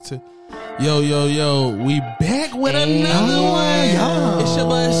20. Yo, we back with another one. It's your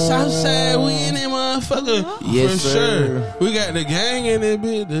boy Southside. We in it, motherfucker. Yes, for sir. sure. We got the gang in it,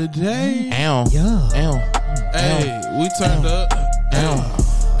 bitch, today. Hey, we turned up.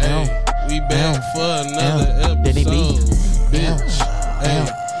 Hey, we back for another episode, bitch. Hey,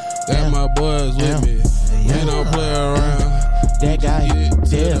 got my boys with me. We don't play around. That guy,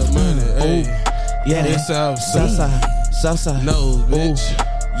 Get to the money. Hey, yeah, it's Southside. No, bitch.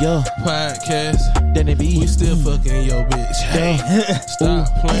 Yo, Podcast. then it be We still fucking yo bitch. Hey, stop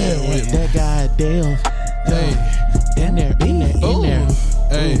playing with me. that guy, damn. Hey, In there.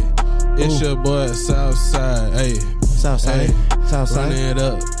 hey, it's your boy Southside. Hey, Southside. run it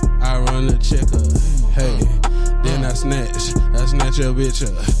up. I run the checker. Hey, then I snatch your bitch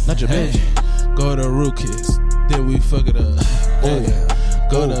up. Not your Hey, bitch. go to Rookies, then we fuck it up. Hey,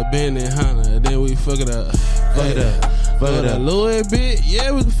 go to Benny Hunter, then we fuck it up. Fuck it up. Go to Louis bit,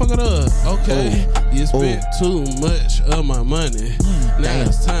 yeah, we can fuck it up. Okay, you spent too much of my money. Now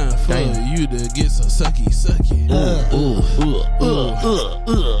it's time for you to get some sucky.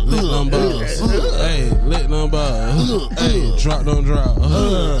 Lick them balls. Hey, lick them balls. Hey, drop them drop.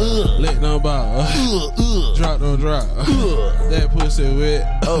 Lick them balls. Drop them drop. That pussy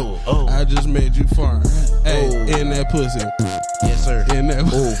wet. I just made you fart. Hey, in that pussy. Yes, sir. In that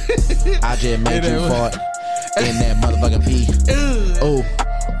pussy. I just made you fart in that motherfucking pee.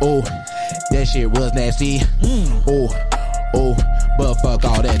 That shit was nasty. But fuck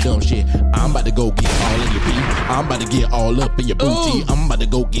all that dumb shit. I'm about to go get all in your pee. I'm about to get all up in your booty. I'm about to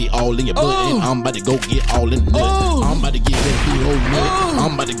go get all in your butt. I'm about to go get all in the nut. I'm about to get that big old nut.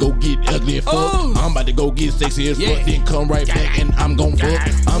 I'm about to go get ugly as fuck. I'm about to go get sexy as fuck. Then come right back and I'm gon' fuck.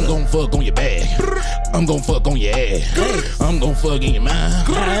 I'm gon' fuck on your back. I'm gon' fuck on your ass. I'm gon' fuck in your mind.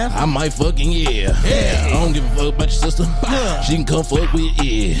 I might fuck in your ear. I don't give a fuck about your sister. She can come fuck with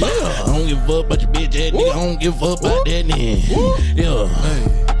you. I don't give a fuck about your bitch ass nigga. I don't give a fuck about that nigga.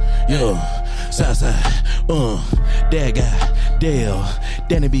 Yo, Southside, that guy, Dale,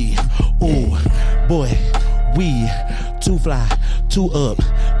 Danny B, boy, we, too fly, too up,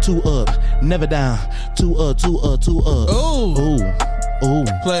 never down, too up.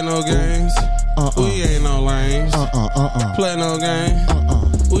 Play no games. We ain't no lames. Play no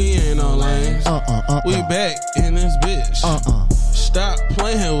games. We ain't no lames. We back in this bitch. Stop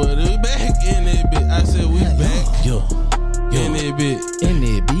playing with it. We back in it, bitch. I said we back. In it,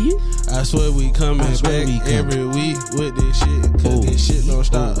 bitch. I swear we coming back every week with this shit. Cause this shit don't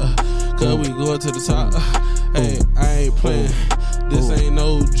stop. Cause we going to the top. Hey, I ain't playing. This ain't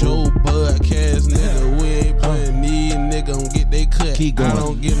no Joe Budcast, nigga. We ain't playing. These niggas gon' get they cut. Keep going. I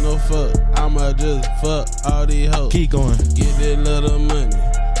don't give no fuck. I'ma just fuck all these hoes. Keep going. Get that little money.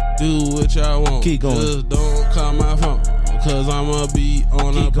 Do what y'all want. Keep going. Just don't call my phone. Cause I'ma be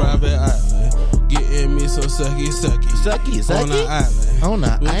on a private island. Getting me some sucky. On the island. On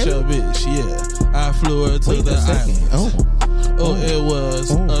the with island? your bitch, yeah. I flew her to the island. It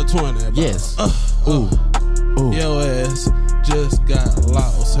was a 20. Bro. Yes. Your ass just got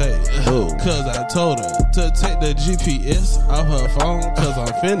lost, hey. Cause I told her to take the GPS off her phone. Cause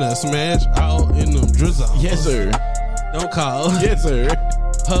I'm finna smash out in them drizzles. Yes, sir. Don't call Yes, sir.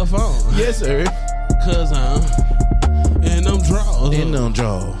 her phone. Yes, sir. Cause I'm in them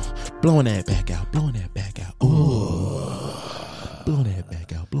drawers. Blowing that back out. Blowing that back out.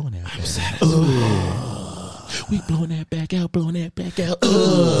 We blowing that back out.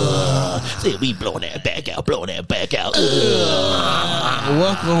 Say we blowing that back out. Welcome back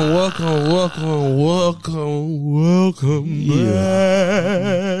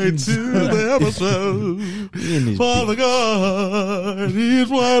to the episode. Father God, He is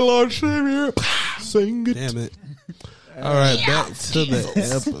my Lord Savior. Sing it. Damn it. All right, back to the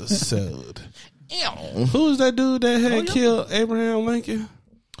episode. Who was that dude that had killed Abraham Lincoln?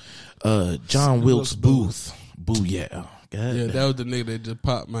 John Wilkes Booth. Booyah. Yeah, that was the nigga that just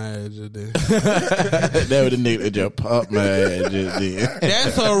popped my ass just then. That was the nigga that just popped my ass just then.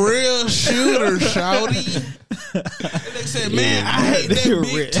 That's a real shooter, shawty. They said, man, I hate that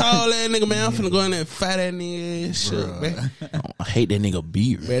big, tall ass nigga, man. I'm finna go in there and fight that nigga and shit, man. I hate that nigga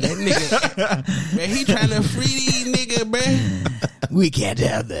beard. Man, that nigga, man, he trying to free these niggas, man. We can't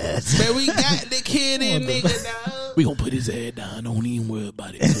have that. Man, we got the kid in nigga, dog. We gonna put his head down. Don't even worry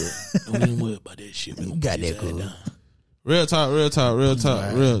about it. Don't even worry about that shit. We gonna got that head down. Real talk.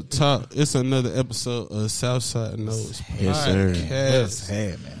 It's another episode of Southside Knows Yes, sir. Podcast.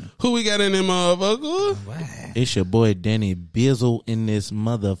 Hey, man. Who we got in there, motherfucker? It's your boy Danny Bizzle in this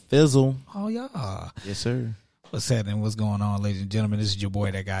mother fizzle. Oh, yeah. Yes, sir. What's happening? What's going on, ladies and gentlemen? This is your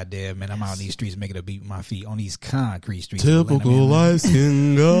boy, That Goddamn Man. I'm out in these streets making a beat with my feet on these concrete streets. Typical light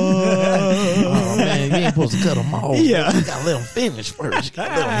skin guy. Oh man, you ain't supposed to cut them off. Yeah. You gotta let them finish first. You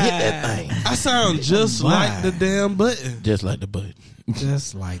gotta let them hit that thing. I sound just like the damn button. Just like the button.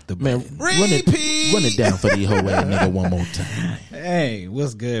 Just like the Man, button. run it down for the whole ass nigga one more time. Hey,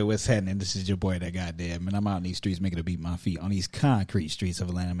 what's good? What's happening? This is your boy, That Goddamn Man. I'm out in these streets making a beat with my feet on these concrete streets of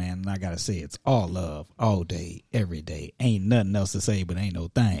Atlanta, man. And I gotta say, it's all love, all day, every day. Ain't nothing else to say, but ain't no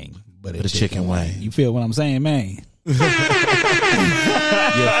thing but a chicken wing. You feel what I'm saying, man? You feel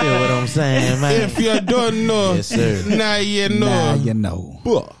what I'm saying, man? If you don't know, Yes, sir. now you know. Now you know.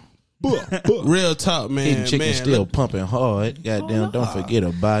 Real talk, man. Hitting chicken man, still pumping hard. Goddamn, don't forget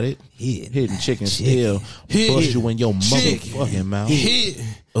about it. Hitting chicken still bust you in your motherfucking mouth. Hit.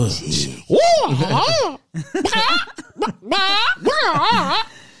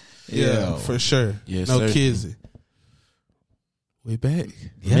 Yeah, for sure. Yes, no sir. Kizzy. We back.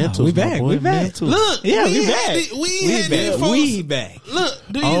 Yeah, Mentals, we my back. boy, We back. mentals. Look, Yeah, we had back. We had these folks. We back. Look,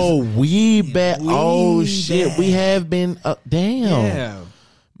 do you Oh, we back. Oh We shit, back. we have been. Damn, Yeah.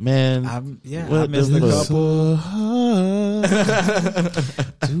 man. I What missed the a fuck? couple.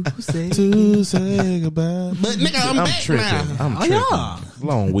 To say goodbye. But nigga, I'm back tripping. now. I'm Oh, tripping. yeah.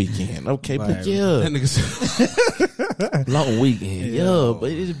 Long weekend. Okay, but Right. yeah. That nigga said, Long weekend. Yeah,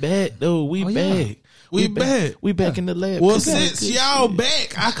 but it's back though. We back. yeah. We back. We back in the lab. Well, Cooking since good y'all shit.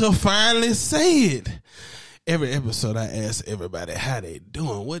 back, I could finally say it. Every episode, I ask everybody how they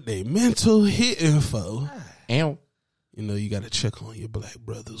doing, what they mental hitting for. And You know, you got to check on your black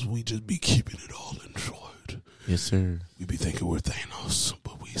brothers. We just be keeping it all in short. yes, sir. We be thinking we're Thanos,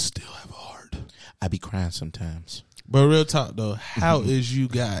 but we still have a heart. I be crying sometimes. But real talk, though, how is you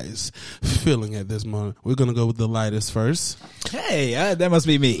guys feeling at this moment? We're going to go with the lightest first. Hey, that must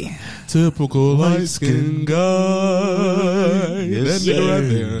be me. Typical light-skinned guy. Yes, that nigga sir. right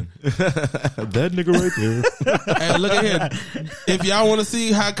there. That nigga right there. Hey, look at here. If y'all want to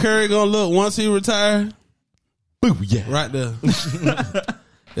see how Curry going to look once he retire, Boo, yeah. right there.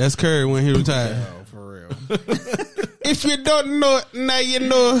 That's Curry when he retired. Oh, for real. If you don't know it, now you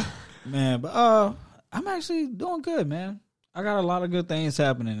know. Man, but I'm actually doing good, man. I got a lot of good things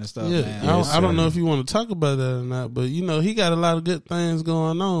happening and stuff, Yeah, man. I don't know if you want to talk about that or not, but you know, he got a lot of good things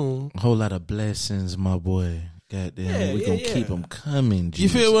going on. A whole lot of blessings, my boy. Goddamn, Yeah, we gonna yeah. keep them coming. You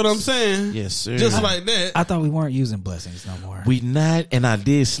Jesus. feel what I'm saying? Yes, sir. Just like that. I thought we weren't using blessings no more. We not, and I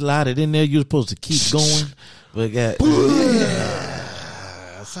did slide it in there. You were supposed to keep going, but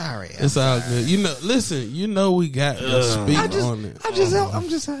Sorry. It's all good. You know, listen, you know we got to speak on it. I'm just,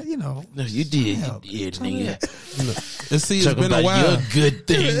 you know. no, you did, nigga. You know, and see, it's Talking been a about while. your good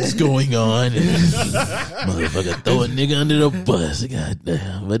things going on. Motherfucker, throw a nigga under the bus.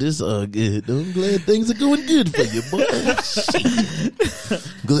 Goddamn, but it's all good. I'm glad things are going good for you, boy.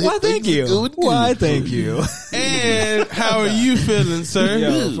 Glad Why, thank things are you. going good Why, for thank you. And how are you feeling, sir?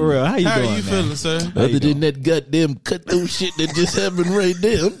 Yo, for real. How you doing, are you man? feeling, sir? Other than that goddamn cutthroat shit that just happened right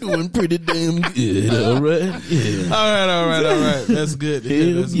there, I'm doing pretty damn good. All right, yeah. All right. That's good.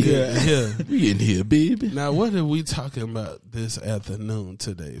 Yeah, that's Hell good. Yeah. We in here, baby. Now, what are we talking about this afternoon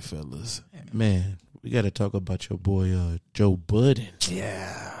today, fellas? Man, we got to talk about your boy Joe Budden.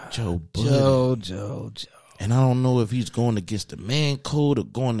 Yeah. Joe Budden. Joe. And I don't know if he's going against the man code or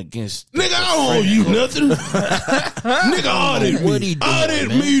going against. Nigga, I don't owe you nothing. Nigga, audit What me. he doing, Audit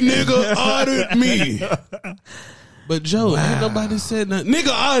man? me, nigga. Audit me. But Joe, ain't nobody said nothing. Nigga,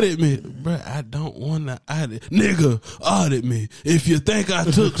 audit me. Bruh, I don't want to audit. Nigga, audit me. If you think I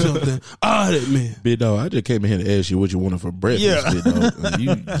took something, audit me. Big dog, I just came in here to ask you what you wanted for breakfast, Yeah. big dog. And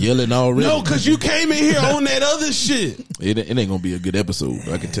you yelling already. No, because you came in here on that other shit. It ain't going to be a good episode.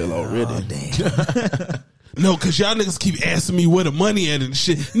 I can tell already. No, because y'all niggas keep asking me where the money at and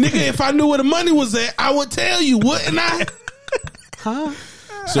shit. Nigga, if I knew where the money was at, I would tell you, wouldn't I?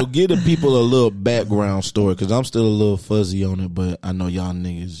 So give the people a little background story, because I'm still a little fuzzy on it, but I know y'all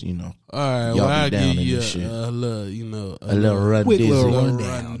niggas, you know. All right, Y'all well, be I'll down give in you this shit. a little, you know, A little run quick little dizzy.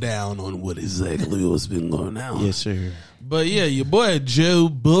 rundown on what exactly what's been going on. Yes, sir. But yeah, your boy Joe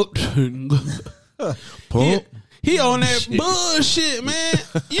Budden. Pump. He on that bullshit, man.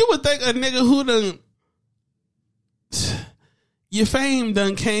 You would think a nigga who done your fame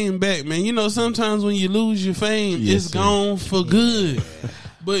done came back, man. You know, sometimes when you lose your fame, Yes, it's sir. gone for good.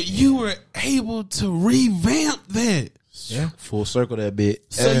 But you were able to revamp that. Yeah. Full circle that bit.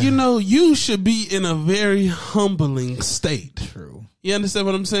 So, you know, you should be in a very humbling state. True. You understand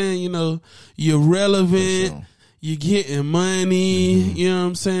what I'm saying? You know, you're relevant. sure. you're getting money, you know what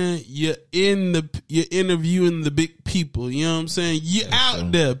I'm saying? You're interviewing the big people, you know what I'm saying? You're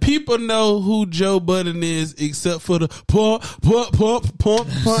out there. People know who Joe Budden is except for the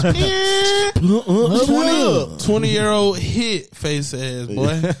 20-year-old hit face ass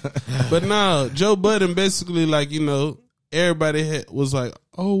boy. But no, Joe Budden basically like, you know, everybody was like,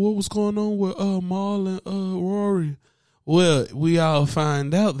 oh, what was going on with Mal and Rory? Well, we all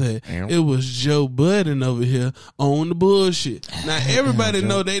find out that it was Joe Budden over here on the bullshit. Now, everybody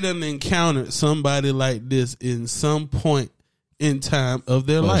know they done encountered somebody like this in some point in time of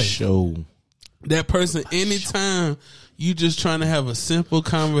their life. Show. That person, anytime you just trying to have a simple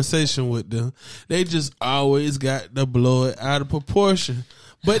conversation with them, they just always got to blow it out of proportion.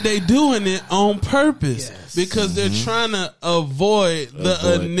 But they doing it on purpose because they're trying to avoid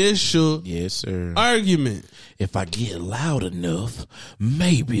the initial argument. If I get loud enough,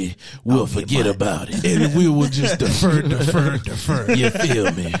 maybe we'll forget about it. And we will just defer. You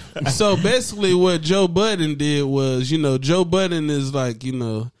feel me? So basically what Joe Budden did was, you know, Joe Budden is like, you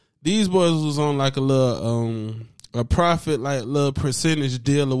know, these boys was on like a little, a profit, like little percentage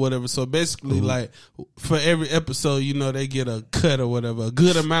deal or whatever. So basically like for every episode, you know, they get a cut or whatever, a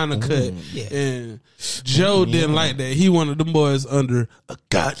good amount of cut. And Joe didn't like that. He wanted them boys under a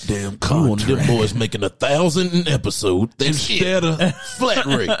goddamn contract. He wanted them boys making 1,000 an episode instead of flat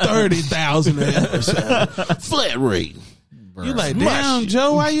rate 30,000 an episode. Flat rate. You like, damn,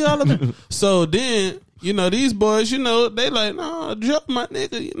 Joe, why you all about? So then, you know, these boys, you know, they like, no, Joe, my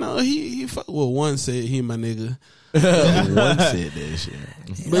nigga, you know, he fuck. Well, one said he my nigga. One said that shit.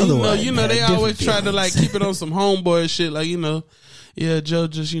 But you know, they always try to like keep it on some homeboy shit. Like, you know, yeah, Joe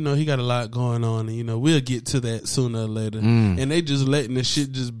just, you know, he got a lot going on, and you know, we'll get to that sooner or later. And they just letting the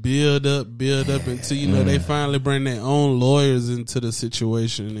shit just build up until, you know, they finally bring their own lawyers into the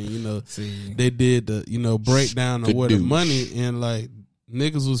situation, and you know, they did the, you know, breakdown of where the money, and like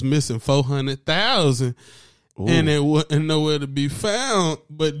niggas was missing 400,000. And it wasn't nowhere to be found.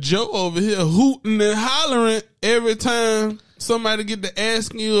 But Joe over here hooting and hollering every time somebody get to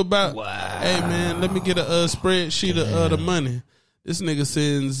asking you about, hey man, let me get a spreadsheet of the money. This nigga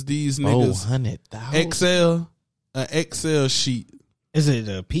sends these niggas an Excel sheet. Is it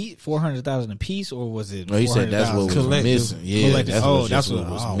a 400,000 a piece, or was it? No, he said that's what was missing. Yeah, that's what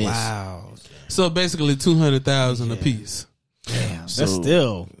was missing. Wow. So basically 200,000 a piece. Damn, that's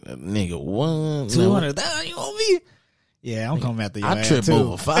still nigga 200,000. You want me? Yeah, I'm coming after you. I trip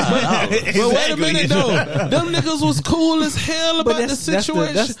over $5. But wait a minute though, them niggas was cool as hell about the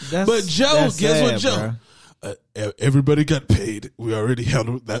situation. But Joe, guess what, Joe? Everybody got paid. We already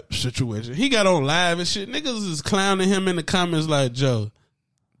handled that situation. He got on live and shit. Niggas is clowning him in the comments like, Joe,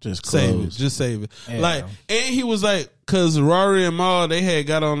 just save it. Yeah. Like, and he was like, cause Rory and Mal, they had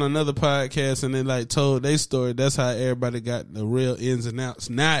got on another podcast and they like told their story. That's how everybody got the real ins and outs.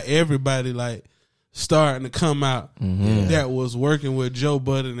 Now everybody like starting to come out that was working with Joe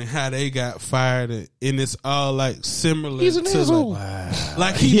Budden and how they got fired, and it's all like similar. He's an to asshole.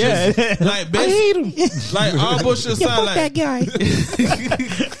 Like he just like I hate him. Like all bullshit aside, like that guy.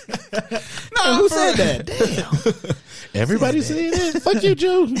 No, who said that? Damn. Everybody saying that. Fuck you,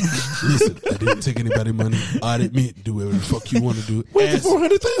 Joe. Listen, I didn't take anybody money. I admit, do whatever the fuck you want to do. Where's the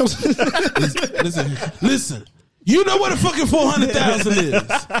 400,000? Listen. You know what a fucking 400,000 is,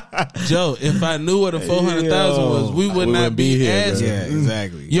 Joe. If I knew what a 400,000 was, we would not be here. Asking. Yeah,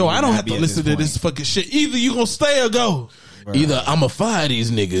 exactly. Yo, I don't have to listen to this fucking shit. Either you gonna stay or go. Bro. Either I'ma fire these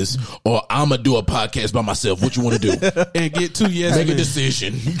niggas or I'ma do a podcast by myself. What you want to do? And get two yes. Make a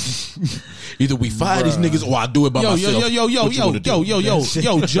decision. Either we fire these niggas or I do it by myself. Yo,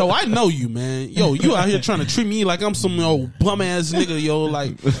 Joe, I know you, man. Yo, you out here trying to treat me like I'm some old bum ass nigga, yo.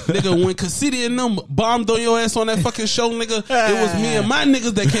 Like, nigga, when Cassidy and them bombed on your ass on that fucking show, nigga, it was me and my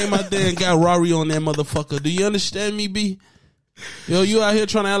niggas that came out there and got Rory on that motherfucker. Do you understand me, B? Yo, you out here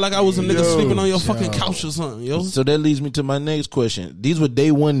trying to act like I was a nigga sleeping on your fucking couch or something, yo. So that leads me to my next question. These were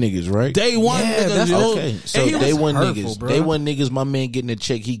day one niggas, right? Day one niggas, yo. Okay, so day one niggas. Bro. Day one niggas, my man getting a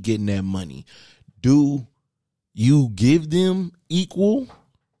check, he getting that money. Do you give them equal?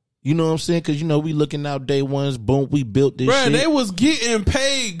 You know what I'm saying? Because, you know, we looking out day ones, boom, we built this shit. They was getting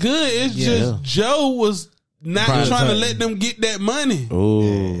paid good. It's just Joe was not trying to let them get that money.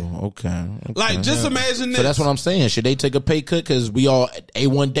 Oh, okay. Like, just imagine this. So that's what I'm saying. Should they take a pay cut because we all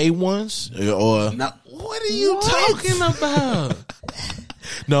A1 day ones? Or now, what are you talking about?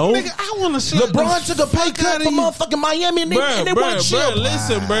 No, Nigga, I want to slap LeBron the took a pay fuck cut outta for you. motherfucking Miami, and they want chill. Bruh,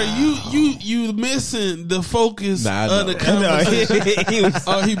 listen, bruh, you missing the focus Nah, I of know. the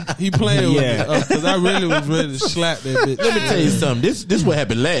conversation. He playing with Yeah. me because I really was ready to slap that bitch. Let me tell you something. This what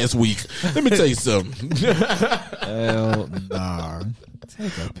happened last week. Let me tell you something. Hell nah.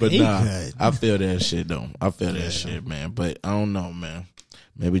 But nah, cut. I feel that shit though. I feel that shit, man. But I don't know, man.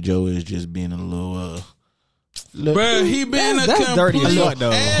 Maybe Joe is just being a little Bruh, he been That's a dirty as complete fuck,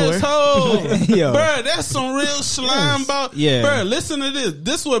 though. asshole. Yo. Bruh, that's some real slime ball. Yeah. Bruh, listen to this.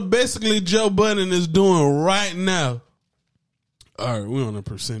 This is what basically Joe Budden is doing right now. All right, we're on a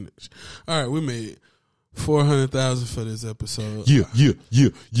percentage. All right, we made $400,000 for this episode. Yeah.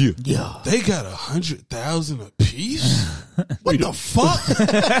 They got 100,000 a piece. What the fuck,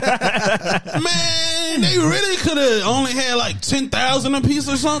 man? They really could have only had like 10,000 a piece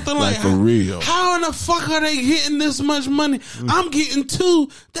or something. Like for real. How in the fuck are they getting this much money? I'm getting 2.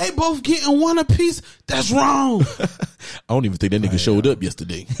 They both getting 1 a piece. That's wrong. I don't even think that nigga showed up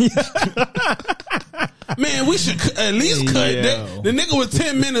yesterday. Man, we should at least cut Yo. that. The nigga was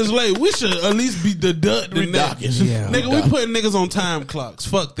 10 minutes late. We should at least be deducting that. Yeah. Nigga, we putting niggas on time clocks.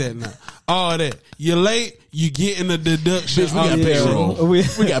 Fuck that now. All that. You're late, you getting a deduction. Bitch, we got payroll. We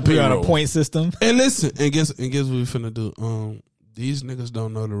got we on a payroll. point system. And listen, and guess what we finna do? These niggas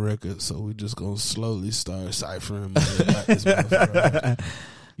don't know the record, so we just gonna slowly start ciphering money about this motherfucker.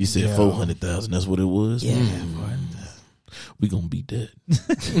 You said 400,000. That's what it was. Yeah, We gonna beat that.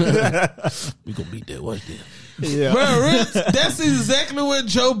 We gonna beat that. Watch that. yeah. Bro, that's exactly what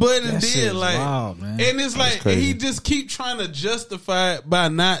Joe Budden That did. shit's Like, wild, man. and it's like crazy. he just keep trying to justify it by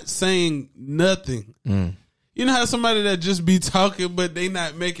not saying nothing. You know how somebody that just be talking, but they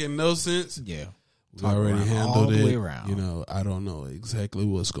not making no sense. Yeah. We already around, handled all the it. way around. You know, I don't know exactly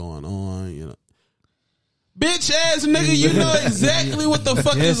what's going on. You know, bitch ass nigga, you know exactly what the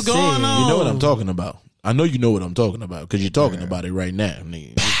fuck is Just going said. on. You know what I'm talking about. I know you know what I'm talking about because you're talking about it right now,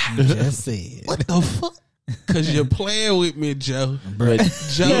 nigga. Just said. What the fuck? Cause you're playing with me, Joe. But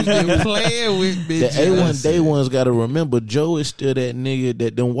Joe, you're playing with me. the Joe. A1 Day ones got to remember Joe is still that nigga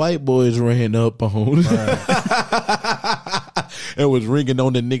that them white boys ran up on. And was ringing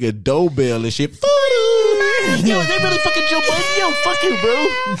on the nigga doorbell and shit. Yo, they really fucking Joe Budden. Yo, fuck you,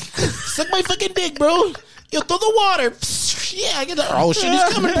 bro. Suck my fucking dick, bro. Yo, throw the water. Yeah, I get the. Oh shit, he's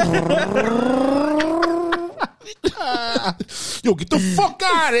coming. Yo, get the fuck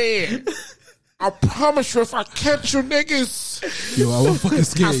out of here. I promise you, if I catch you niggas, Yo, I was fucking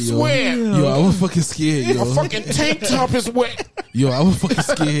scared, I yo. swear. Yo, I was fucking scared, my yo. fucking tank top is wet. Yo, I was fucking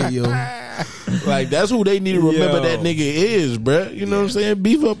scared, yo. Like, that's who they need to remember Yo. that nigga is, bruh. You know what I'm saying?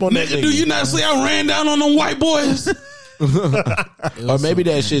 Beef up on that Nigga, nigga. do you not see I ran down on them white boys? Or maybe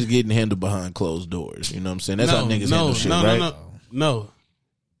that shit's getting handled behind closed doors. You know what I'm saying? That's how niggas handle shit, right? No.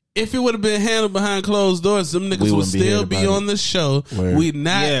 If it would have been handled behind closed doors, them niggas We would wouldn't be still hearing be about on the show. Word. We'd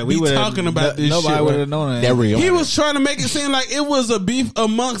not be would've- talking about this nobody shit. would right? have known that. That real. He was trying to make it seem like it was a beef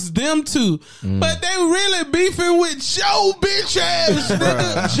amongst them two. But they really beefing with Joe bitch ass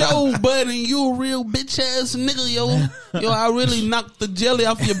nigga. Joe Budden, you a real bitch ass nigga, yo. Yo, I really knocked the jelly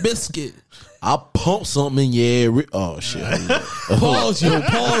off your biscuit. I pumped something in your area. Oh, shit. Pause, yo,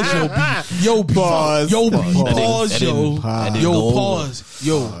 pause, yo, beef. Yo, Pause. Yo, Pause. pause, That yo. didn't- that didn't Yo, go over. pause.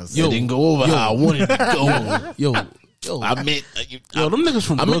 Yo, yo. It didn't go over how I wanted it to go. Yo, I meant, yo, them niggas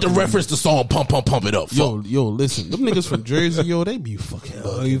from I meant to Brooklyn. reference the song Pump, Pump, Pump It Up. Fuck. Yo, listen. Them niggas from Jersey, yo, they be fucking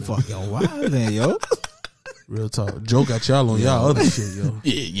Oh, you fucking wild then, yo. real talk. Joe got y'all on y'all other shit, yo.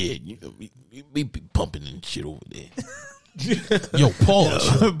 Yeah. You know, we be pumping and shit over there. Yo, pause.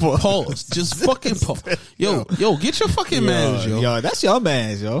 Pause. Just fucking pause. Yo, get your fucking mans, yo. Yo, that's your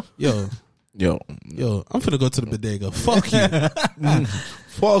man's, yo. Yo, I'm finna go to the bodega. Fuck you.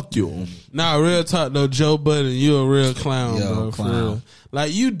 Fuck you. Nah, real talk though, Joe Budden, you a real clown, Yo, bro. For clown. real.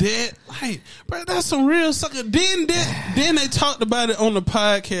 Like you dead. Like, bro, that's some real sucker. Then they talked about it on the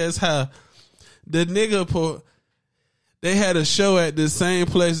podcast how the nigga they had a show at the same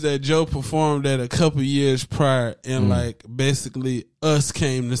place that Joe performed at a couple years prior, and like basically us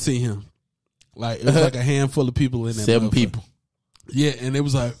came to see him. Like it was like a handful of people in there. 7 people. Yeah, and it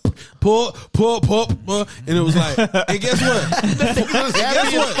was like pull, and it was like, and guess what? And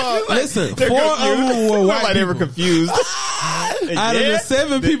guess what? Listen, 4 of them were white people. confused. Out of the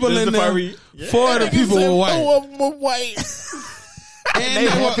 7 people in there, 4 of the people were white. 4 of them were white. And They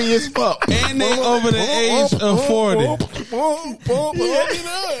happy as fuck. And they over the age of 40.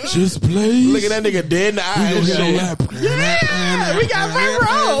 Just play. Look at that nigga dead in the eyes. Yeah, we got right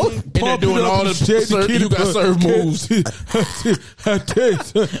roll. And they're doing all the you got serve moves.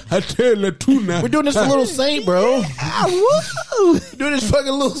 I tell you too now. We're doing this for Little Saint, bro. Woo! We're doing this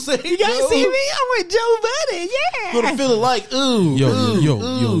fucking Little Saint. You guys see me? I'm with Joe Budden. Yeah. Gonna feel it like ooh,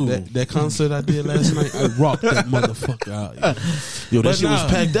 Yo, that concert I did last night, I rocked that motherfucker out. Yo, that But shit was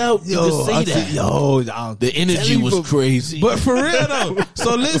packed out. You could see that. The energy was crazy. But for real though,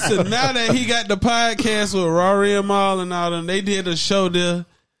 so listen, now that he got the podcast with Rory and Mal and all them, they did a show there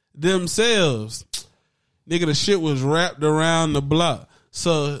themselves. Nigga, the shit was wrapped around the block.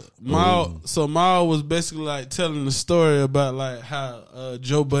 So Mal was basically like telling the story about like how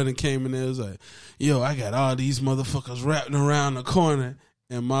Joe Budden came in there. It was like, yo, I got all these motherfuckers wrapped around the corner.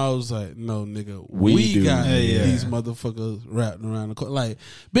 And Mal was like, no, nigga, we got these motherfuckers wrapped around the corner. Like,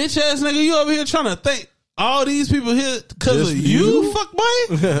 bitch ass nigga, you over here trying to think all these people here because of you, fuck boy?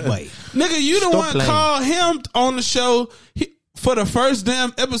 Wait. Nigga, you the one called him on the show for the first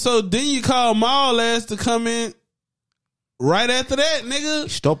damn episode. Then you call Mal ass to come in right after that, nigga.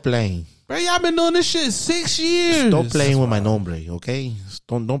 Stop playing. Bro, y'all been doing this shit 6 years. Stop playing with my nombre, okay?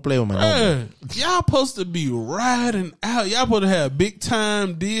 Don't play with my nombre. Y'all supposed to be riding out. Y'all supposed to have big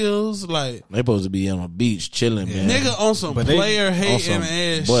time deals. Like they supposed to be on a beach chilling, man. Nigga on some player hating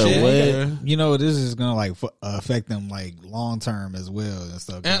ass shit. You know, this is gonna like affect them like long term as well and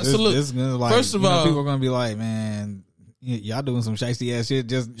stuff. Absolutely. This is gonna, like, first of all, people are gonna be like, man, y'all doing some shiesty ass shit,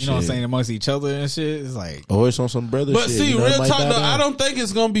 just know what I'm saying, amongst each other and shit. It's like, it's on some brother but shit. See, real talk though, I don't think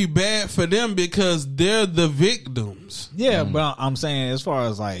it's gonna be bad for them because they're the victims. Yeah, but I'm saying as far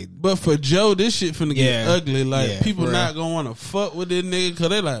as like, but for Joe, this shit finna get ugly. Like people not gonna want to fuck with this nigga because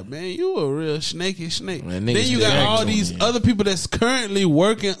they like, man, you a real snaky snake. Man, then you got all these other people that's currently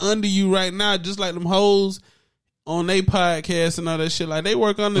working under you right now, just like them hoes on they podcast and all that shit. Like they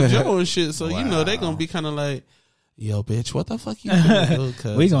work under Joe and shit, so you know they gonna be kind of like, yo, bitch, what the fuck you doing?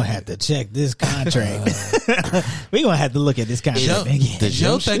 We gonna have to check this contract. We gonna have to look at this contract. Does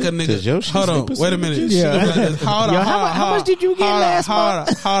Joe think a nigga? Hold on, wait a minute. How much did you get last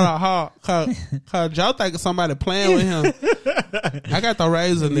month? Hold on. Joe think somebody playing with him. I got the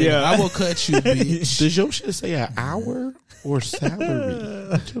razor, nigga. Yeah. I will cut you, bitch. Does your shit say an hour or salary?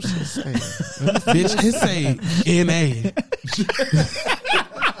 What your shit say? Bitch, it say NA.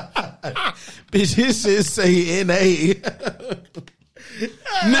 Bitch, his shit say NA.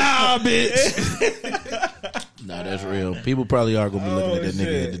 Nah, bitch. Nah, that's real. People probably are gonna be looking at that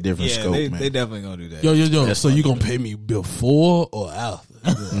nigga at a different scope, man. They definitely gonna do that. Yo. That's so you gonna pay me before or after?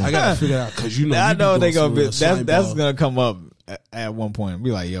 I gotta figure out because you know. I know they gonna be. That's gonna come up at one point.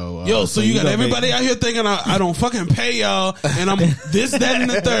 Be like, yo, so you got everybody out here thinking I don't fucking pay y'all, and I'm this, that, and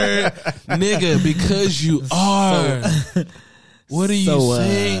the third, nigga, because you are. What are you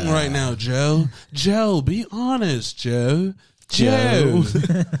saying right now, Joe? Joe, be honest, Joe.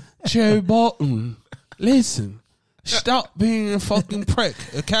 Joe Bolton, listen, stop being a fucking prick,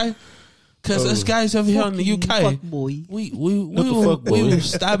 okay? Because us guys over here in the UK, we will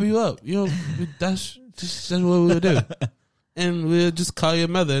stab you up. You know, that's what we'll do. And we'll just call your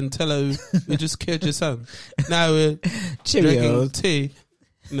mother and tell her we just killed your son. Now we're drinking tea,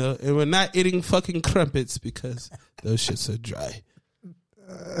 you know, and we're not eating fucking crumpets because those shits are dry.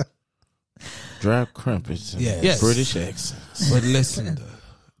 Dry crumpets. Yes. British accents. But listen,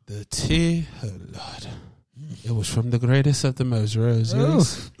 the tea, oh Lord, it was from the greatest of the most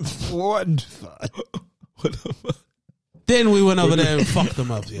roses. Wonderful. Then we went over there and fucked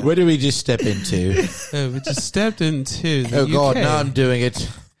them up. Yeah. Where did we just step into? We just stepped into the UK. God, now I'm doing it.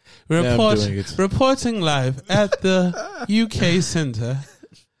 Reporting live at the UK Centre.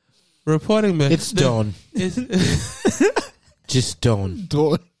 Reporting. It's dawn. Just dawn.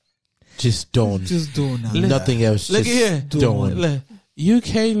 Just dawn. Just dawn. Nothing else. Look just here. Dawn.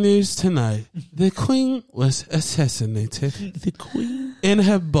 UK news tonight. The Queen was assassinated. The Queen? In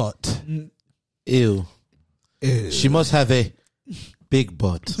her butt. Ew. She must have a big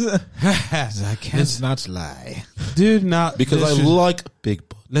butt. I cannot lie. Do not. Because I like big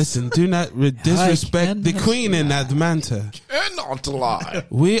butt. Listen, do not disrespect the Queen in that matter. Cannot lie.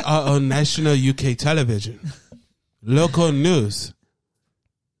 We are on national UK television. Local news.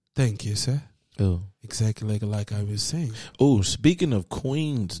 Thank you, sir. Oh. Exactly like I was saying. Oh, speaking of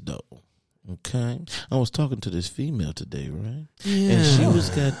queens, though, okay? I was talking to this female today, right? Yeah. And she was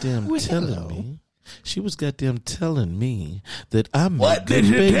goddamn telling me that I make good babies. What did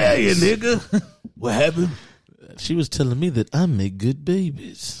you tell you, nigga? What happened? She was telling me that I make good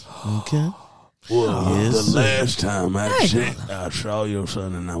babies, okay? Well, yes, the last time I saw your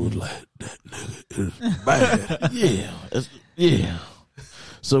son and I was like, that nigga is bad. Yeah.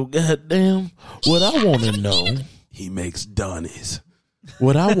 So goddamn, what I want to know, he makes Donnies.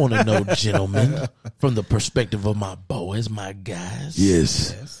 What I want to know, gentlemen, from the perspective of my boys, my guys.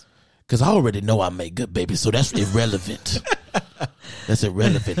 Yes. Because I already know I make good babies, so that's irrelevant. That's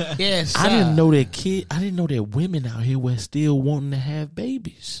irrelevant. Yes. I didn't know that women out here were still wanting to have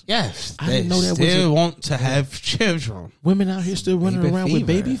babies. Yes. I didn't know that still want to have children. Women out here still running Baby around fever. with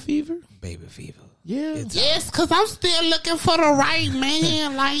baby fever? Baby fever. Yeah. Yes, because I'm still looking for the right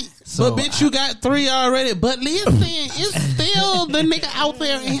man. Like, But bitch, you got 3 already. But listen, it's still the nigga out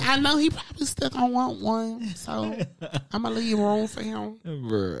there, and I know he probably still gonna want one. So I'm gonna leave room for him.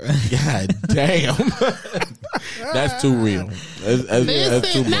 God damn. That's too real.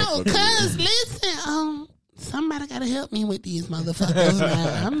 That's too no, much. cause listen, somebody gotta help me with these motherfuckers.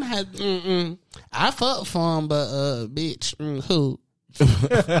 Now. I'm not. I fuck for them, but bitch, who?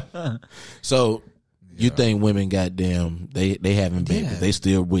 So you think women, goddamn, they having babies? Yeah. They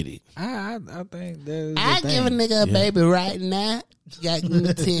still with it? I think there's I give a nigga a baby right now. You got to give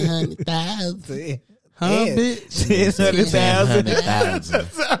me 10,000. Huh, bitch? 10,000.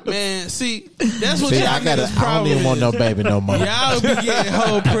 Man, see, that's what See, y'all I niggas don't problem even want is. no baby no more. Y'all be getting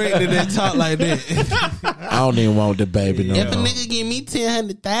whole pregnant and talk like that. I don't even want the baby no If a more. nigga give me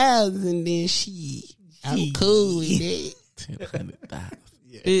 10,000, then I'm cool with that. 10,000.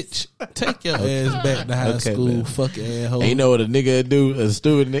 Bitch, take your ass back to high Okay, school, man. fuck asshole. And you know what a nigga do? A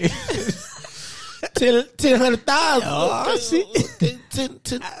stupid nigga. 10,000. Oh, Okay,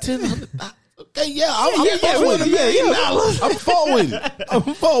 10,000. Okay, yeah, I'm fuck with it. I'm fuck with it.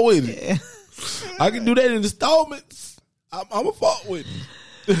 I'm fuck with it. I can do that in installments. I'm a fuck with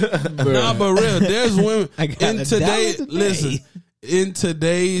it. Nah, but real, there's women I got in $1 today. today. Listen, in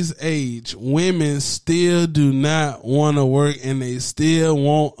today's age, women still do not want to work, and they still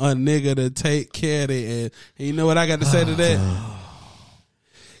want a nigga to take care of their ass. And you know what I got to say to that?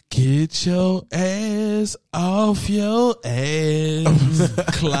 Get your ass off your ass,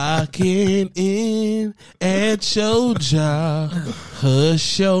 clocking in at your job.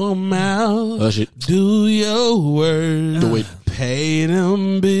 Hush your mouth, Hush it. do your work, Do it. pay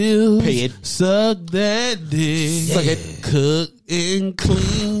them bills, Pay it. suck that dick, Suck it. cook and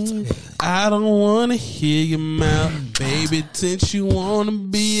clean. I don't want to hear your mouth, baby, since you want to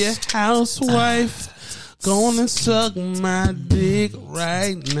be a housewife. Gonna suck my dick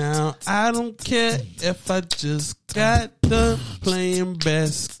right now. I don't care if I just got done playing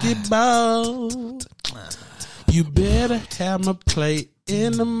basketball. You better have my plate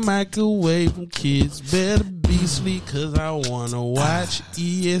in the microwave. And kids better be asleep, cause I wanna watch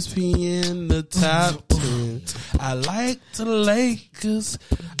ESPN the top 10. I like the Lakers,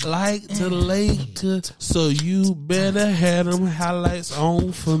 so you better have them highlights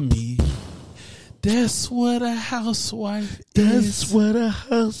on for me. That's what a housewife is. That's what a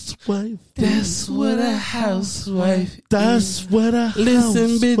housewife. That's what a housewife That's what a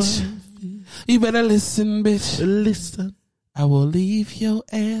Listen, housewife. bitch. You better listen, bitch. Listen. I will leave your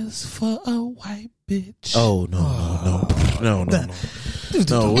ass for a white bitch. Oh no. No. No,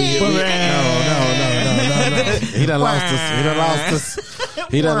 He done lost us.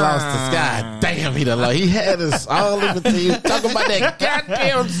 He done lost us. God damn, he done lost. He had us all in the team talking about that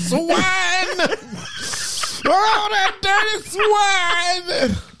goddamn swine. Oh, that dirty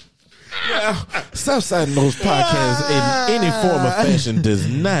swine. Yeah. Southside Knows Podcast in any form or fashion does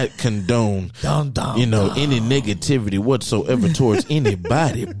not condone, any negativity whatsoever towards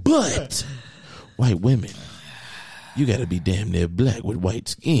anybody. But white women, you got to be damn near black with white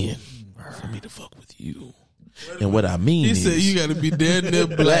skin for me to fuck with you. And what I mean He is, said you gotta be dead near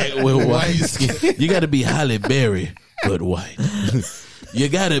black with white skin. You got to be Halle Berry, but white. You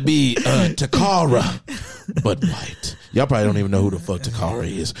got to be Takara, but white. Y'all probably don't even know who the fuck Takara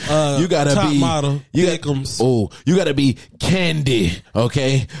is. You got to top be model, You Dickums. you got to be Candy,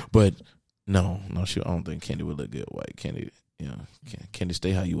 okay? But no, I don't think Candy would look good white. Candy, Candy,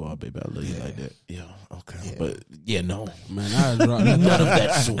 stay how you are, baby. I love you like that. Yeah, okay. Yeah. But no, Man, I dropped that. none of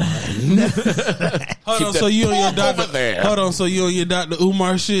that swine. Hold on, so you on your doctor? Hold on, so you on your Dr.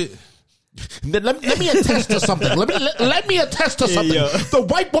 Umar shit? Let me attest to something. Let me attest to something. The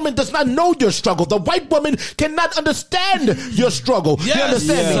white woman does not know your struggle. The white woman cannot understand your struggle. Yes, you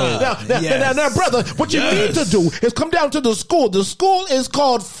understand me? Now, brother, what you need to do is come down to the school. The school is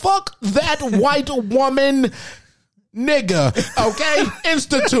called Fuck That White Woman Nigga, okay?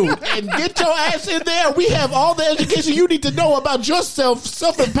 Institute. And get your ass in there. We have all the education you need to know about yourself,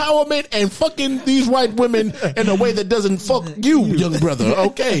 self-empowerment, and fucking these white women in a way that doesn't fuck you, young brother,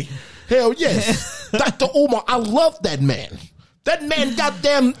 okay? Hell yes. Dr. Umar, I love that man. That man,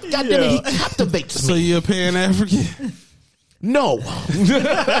 goddamn, he captivates So me. you're Pan-African? No.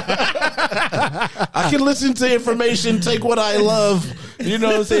 I can listen to information, take what I love, you know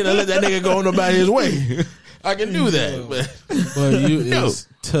what I'm saying, and let that nigga go on about his way. I can do that. But you is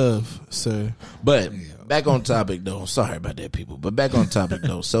tough, sir. But back on topic, though. Sorry about that, people. But back on topic,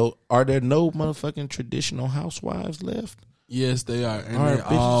 though. So, are there no motherfucking traditional housewives left? Yes, they are. And All right,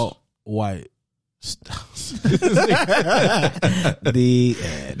 they're all white.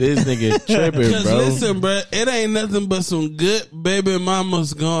 This nigga tripping, Because bro. listen, bro, it ain't nothing but some good baby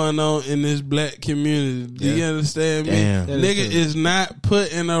mamas going on in this black community. Do you understand me? Damn. Nigga is not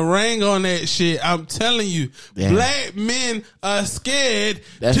putting a ring on that shit. I'm telling you, Damn. black men are scared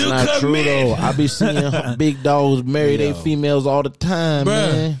That's to not true, commit. though. I be seeing big dogs marry their females all the time,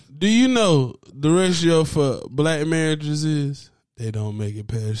 Bruh, man. do you know the ratio for black marriages is? They don't make it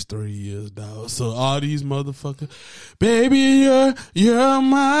past 3 years, dog. So all these motherfuckers, baby, you're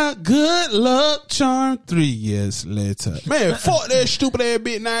my good luck charm. 3 years later, man, fuck that stupid ass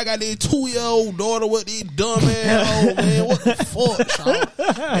bitch. Now I got this 2-year-old daughter with this dumb ass hoe, man. What the fuck, son?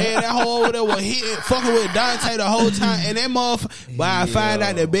 Man, that hoe over there was hitting, fucking with Dante the whole time, and that motherfucker. But I find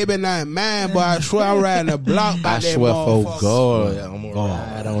out the baby not mine, boy. I swear I'm riding the block by I that swear for motherfucker. God, I'm gonna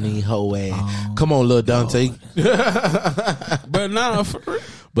ride on these hoe ass. Come on, little Dante. But nah, for real.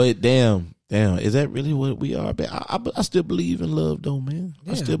 But damn, is that really what we are? I still believe in love, though, man.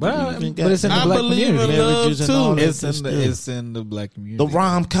 I still believe in God. But it's in the I black believe in community. love Marriages and all too. that It's in stuff. it's in the black community. The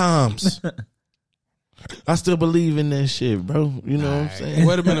rom-coms. I still believe in that shit, bro. You know what I'm saying?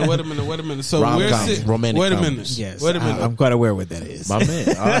 Wait a minute. So Rom-coms, where's it? romantic Wait a minute. comedies. Yes, Wait a minute. I'm quite aware what that is. My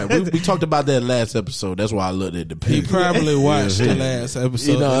man. All right. We talked about that last episode. That's why I looked at the He picture. probably watched Yeah. the last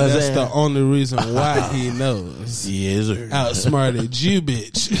episode. You know what and I'm that's saying? the only reason why he knows. Yes, sir. Outsmarted you,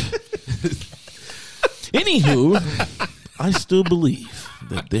 bitch. Anywho, I still believe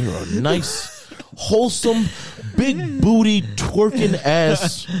that there are nice, wholesome, big booty, twerking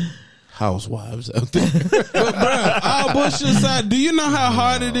ass housewives out there. But bro, all bullshit aside, do you know how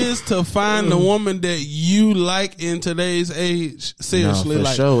hard it is to find the woman that you like in today's age? Seriously, for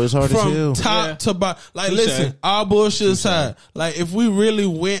like sure. It's hard as from hell. top to bottom. Like, listen, all bullshit aside, like if we really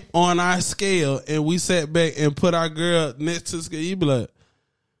went on our scale and we sat back and put our girl next to the scale, you'd be like,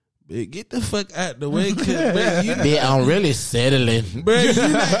 "Bitch, get the fuck out the way, cause bro, you Yeah, I'm really settling. Bro,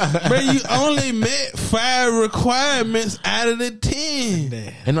 you only met 5 requirements out of the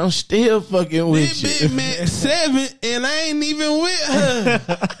 10. And I'm still fucking with This you. bitch met 7 and I ain't even with her.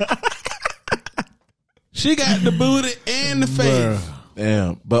 She got the booty and the face.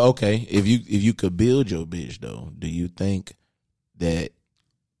 Damn. But okay, if you could build your bitch though, do you think that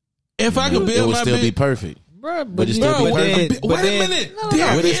If I could it build would my still be bitch, perfect? Bro, But it still be perfect. wait a minute.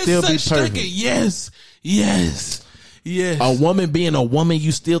 There Would it is still be such perfect? thinking. Yes. A woman being a woman,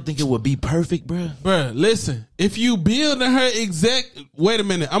 you still think it would be perfect, bruh? Bruh, listen. If you build her wait a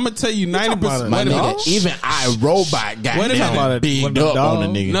minute. I'm gonna tell you 90%. My Wait a minute. nigga, even iRobot got Wait a minute. down big One of up the on the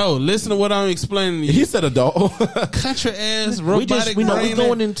dogs? nigga. No, listen to what I'm explaining to you. He said a dog. Country ass we robotic we're brain.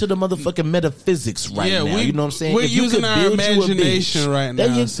 going into the motherfucking metaphysics right now. You know what I'm saying? We're If you using could our build you a imagination bitch, right now.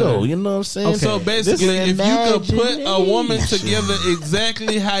 there you sir. go. You know what I'm saying? So basically, if you could put a woman imagination. together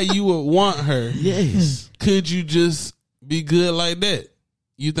exactly how you would want her, Yes. could you just be good like that?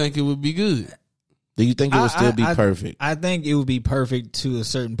 You think it would be good? Do you think it would still be perfect? I think it would be perfect to a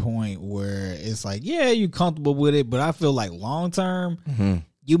certain point where it's like, yeah, you're comfortable with it, but I feel like long term,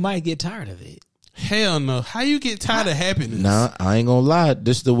 you might get tired of it. Hell no. How you get tired of happiness? Nah, I ain't gonna lie.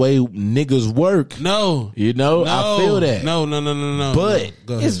 This is the way niggas work. No. You know, I feel that. No. But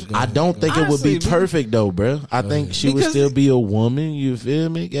Go ahead. I don't think it would be Honestly, perfect though, bro. I think she would Because- still be a woman. You feel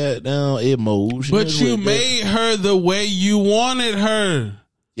me? Goddamn emotion. But you made her the way you wanted her.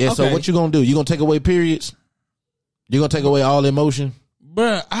 Yeah. So Okay. what you gonna do? You gonna take away periods? You gonna take away all emotion?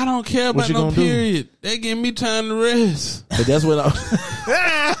 Bruh, I don't care What about you no gonna do? period. They give me time to rest. But that's what I'm.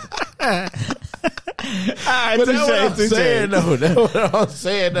 But that's what I'm saying though. That's what I'm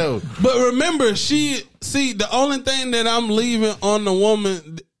saying though. But remember, the only thing that I'm leaving on the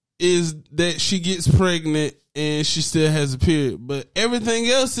woman is that she gets pregnant and she still has a period. But everything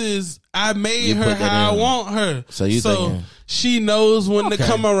else is I made You her put that how I in. want her. So you thinking- she knows when to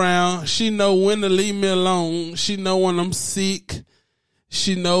come around. She know when to leave me alone. She know when I'm sick.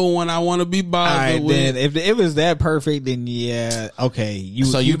 She know when I want to be All bothered right, with. then if it was that perfect, then yeah, okay. You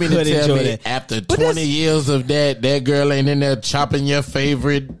mean to could tell enjoy me that. after 20 years of that girl ain't in there chopping your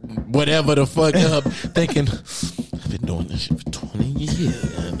favorite whatever the fuck up, thinking I've been doing this shit for 20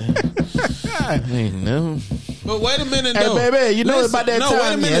 years. I ain't know. But wait a minute, Hey, though. baby, you know it's about that no, time.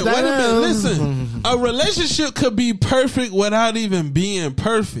 wait a minute. Yes, Wait a I minute. know. Listen, a relationship could be perfect without even being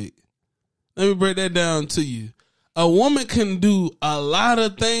perfect. Let me break that down to you. a woman can do a lot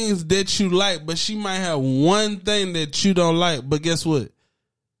of things that you like, but she might have one thing that you don't like. But guess what?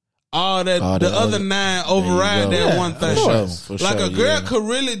 All the other 9 override that one thing. For like sure, a girl could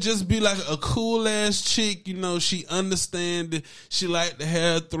really just be like a cool ass chick, you know, she understand it. She like to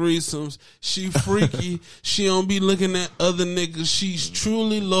have threesomes. She freaky. She don't be looking at other niggas. She's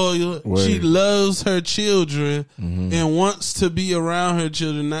truly loyal. Word. She loves her children and wants to be around her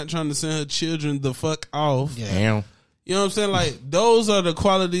children, not trying to send her children the fuck off. Damn. You know what I'm saying? Like, those are the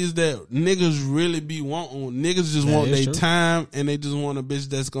qualities that niggas really be wanting. Niggas just want their time, and they just want a bitch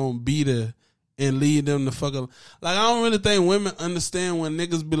that's gonna be there and lead them the fuck alone. Like, I don't really think women understand when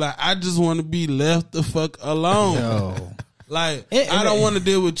niggas be like, I just want to be left the fuck alone. No. Like, I don't want to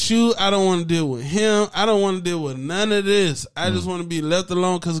deal with you. I don't want to deal with him. I don't want to deal with none of this. I just want to be left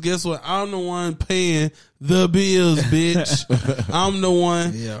alone, because guess what? I'm the one paying the bills, bitch. I'm the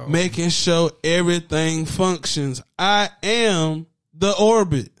one making sure everything functions. I am the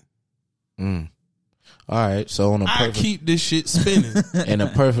orbit. All right, so on a I keep this shit spinning. in a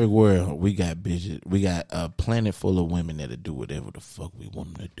perfect world, we got bitches. We got a planet full of women that'll do whatever the fuck we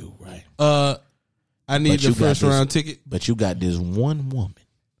want them to do, right? I need the first round ticket. But you got this one woman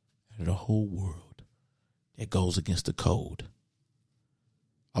in the whole world that goes against the code.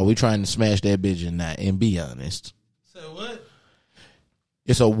 Are we trying to smash that bitch or not? And be honest. So what?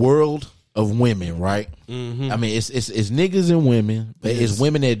 It's a world of women, right? I mean, it's niggas and women, but it's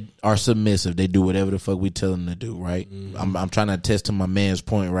women that are submissive. They do whatever the fuck we tell them to do, right? I'm trying to attest to my man's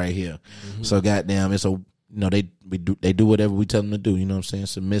point right here. So goddamn, it's a they do whatever we tell them to do. You know what I'm saying?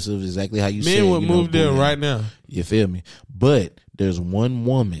 Submissive, exactly how you say. Men would move there right now. You feel me? But there's one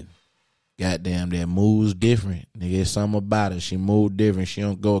woman, goddamn, that moves different. Nigga, it's something about her. She moves different. She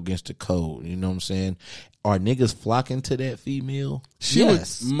don't go against the code. You know what I'm saying? Are niggas flocking to that female? She would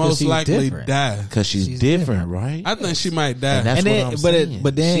most likely die because she's different, right? I think she might die. And that's what I'm saying.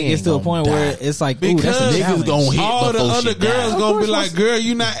 But then it's to a point where it's like, ooh, that's a niggas gonna hit all the before other she girls die. gonna be like, girl,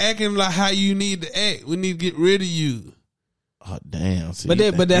 you not acting like how you need to act. We need to get rid of you. Oh damn! See, but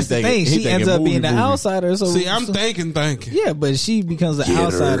that's the thing. She ends up being the outsider. So see, I'm thinking. Yeah, but she becomes the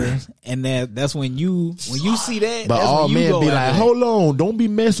outsider, and that's when you see that. But all men be like, "Hold on, don't be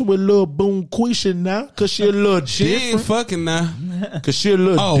messing with little Boom Quisha now, cause she a little she different. Ain't fucking now, cause she a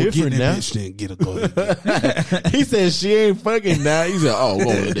little different get now." Bitch, then get a go ahead. He said she ain't fucking now. He said, "Oh, go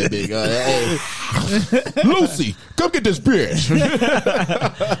with that big guy. Hey, Lucy, come get this bitch.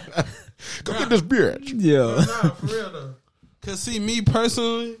 Come get this bitch." Yeah, nah, for real though. Cause see, me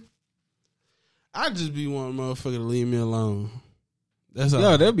personally, I just be wanting motherfucker to leave me alone. That's all.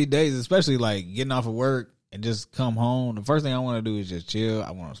 Yo, there'll be days, especially like getting off of work and just come home. The first thing I want to do is just chill.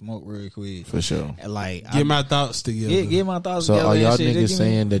 I want to smoke real quick. For sure. And like get my thoughts together. Get my thoughts so together. So are y'all niggas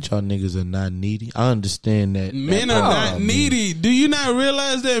saying that y'all niggas are not needy? I understand that. Men are not needy. Do you not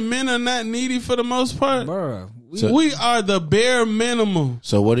realize that men are not needy for the most part? Bruh. We are the bare minimum.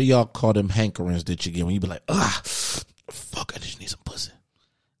 So what do y'all call them hankerings that you get when you be like, fuck, I just need some pussy?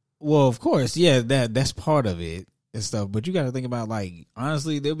 Well, of course, yeah, that's part of it and stuff. But you got to think about, like,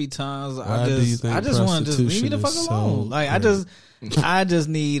 honestly, there'll be times I just want to just leave me the fuck alone. Like, I just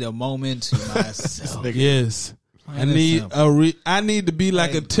need a moment to myself. Yes. I need to be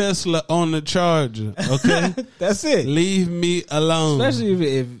like a Tesla on the charger. Okay, that's it. Leave me alone.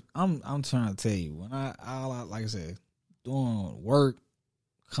 Especially if I'm trying to tell you, when I like I said, doing work,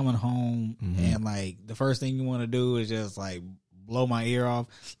 coming home, and like the first thing you want to do is just like blow my ear off.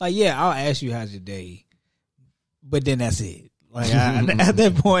 Like, yeah, I'll ask you how's your day, but then that's it. Like at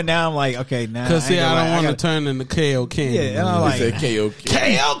that point now, I'm like, okay, now because see, I don't want to turn into KO Cannon. Yeah, and I'm like KO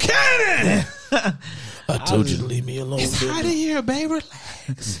Cannon. I told you to leave me alone. It's hot in here, baby.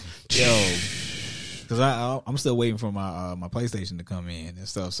 Relax. Yo. Because I'm still waiting for my PlayStation to come in and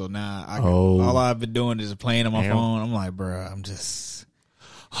stuff. So now all I've been doing is playing on my phone. I'm like, bro,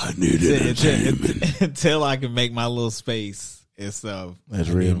 I need it until I can make my little space and stuff. That's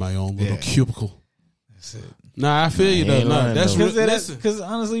real. My own little cubicle. That's it. Nah, I feel you though. No, that's because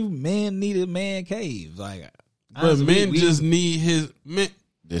honestly, men need a man cave. Like, but men just need his men.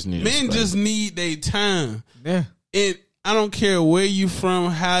 Men just need their time. Yeah. And I don't care where you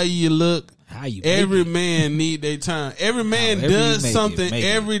from, how you look. Every man need their time. Every man does something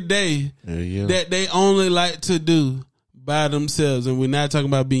every day that they only like to do by themselves. And we're not talking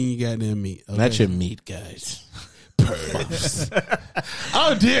about being your goddamn meat. Okay? Not your meat, guys.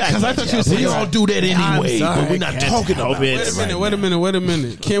 Oh dear, because I thought you said we all do that anyway, but we're not talking about it. Wait a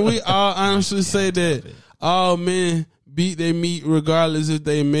minute. Can we all honestly say that all men beat their meat regardless if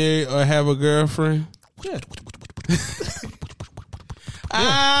they married or have a girlfriend? Yeah.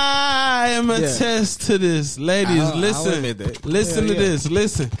 I am attest to this. Ladies, I'll admit that. listen to this.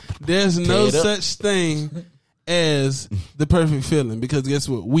 Listen, there's no such thing as the perfect feeling, because guess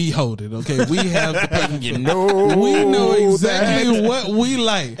what? We hold it, okay? We have the perfect feeling. We know exactly what we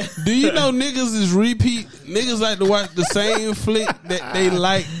like. Do you know niggas is repeat? Niggas like to watch the same flick that they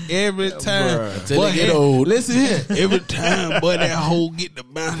like every time. Till they get old. Listen here. Every time, boy, that hoe get the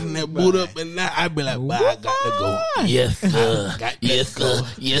bouncing that boot up, and now I be like, boy, I got to go. Yes, sir. Yes, sir.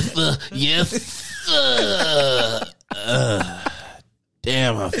 Yes, sir. Yes, sir.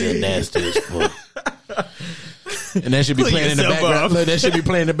 Damn, I feel nasty as fuck. And that should be playing in the background. Look, that should be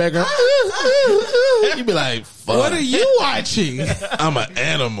playing in the background. You be like, fuck. What are you watching? I'm an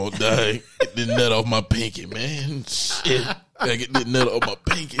animal, dog. Get the nut off my pinky, man. Shit. I get the nut off my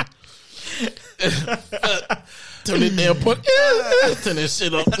pinky. Turn it down, put turn that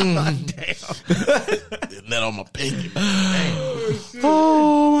shit up. Damn. The nut on my pinky, man.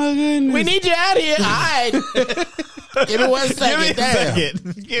 Oh my goodness. We need you out of here. All right. Give me 1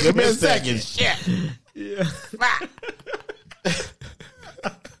 second. Give me a second. Shit. Yeah.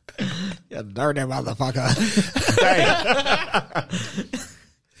 You dirty motherfucker.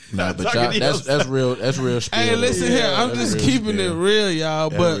 Nah, but y'all, that's real. That's real. Spiel. Hey, listen here. I'm just keeping it real, y'all.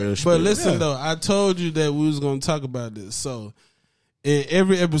 But listen though, I told you that we was gonna talk about this. So in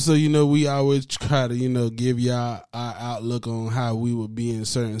every episode, we always try to, give y'all our outlook on how we would be in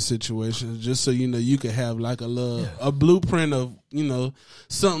certain situations, just so you could have like a blueprint of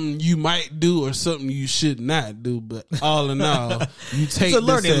something you might do or something you should not do. But all in all, you take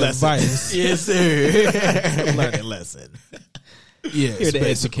this advice. Yes, sir. Learning lesson. Yes, here to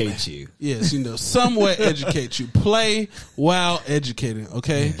educate you. Yes, somewhat educate you. Play while educating.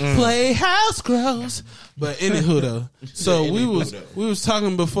 Okay, play house grows. But anywho though, so we was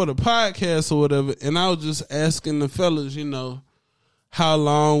talking before the podcast or whatever, and I was just asking the fellas, how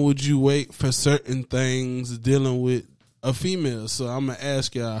long would you wait for certain things dealing with a female? So I'm gonna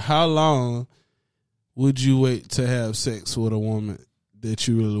ask y'all, how long would you wait to have sex with a woman that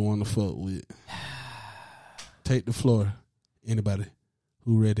you really want to fuck with? Take the floor. Anybody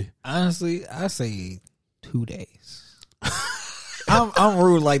who ready? Honestly, I say 2 days. I'm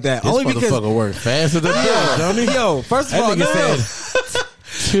rude like that. This only because motherfucker work faster than that, don't he? Yo, first of all, said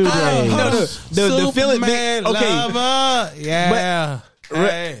 2 days. The feeling, okay, lover. Yeah.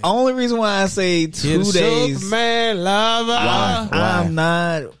 Hey. Only reason why I say 2 days, Superman lover. Why? I'm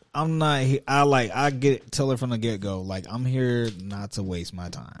not. I tell her from the get go. Like, I'm here not to waste my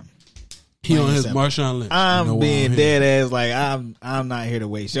time. He on his Marshawn Lynch. I'm being dead ass. Like, I'm not here to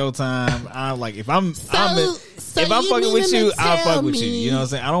waste your time. I'm like, if I'm fucking with you, I'll fuck with you. You know what I'm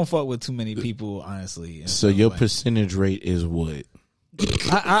saying? I don't fuck with too many people, honestly. So your percentage rate is what?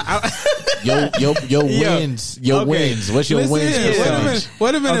 Your wins. Your wins. What's your wins percentage?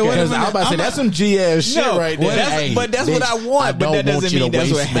 Wait a minute. Because I'm about to say that's some G ass shit right there. But that's what I want. But that doesn't mean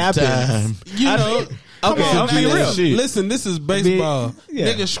that's what happens. Okay, I'm being real. Listen, this is baseball.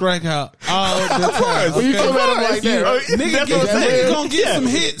 Niggas strike out all the time. Of course. Okay? You come at him like that. Nigga gonna get some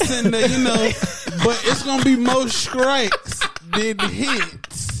hits in there, but it's gonna be more strikes than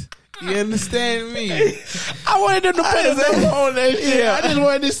hits. You understand me? I wanted them to put us on that shit. Yeah. I just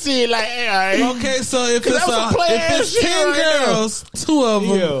wanted to see it like, hey, all right. Okay, so if it's 10 girls, 2 of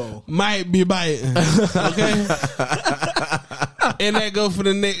them might be biting. Okay? And that go for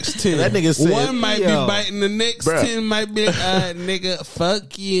the next 10. That nigga said, 1 might be biting, the next 10 might be, nigga,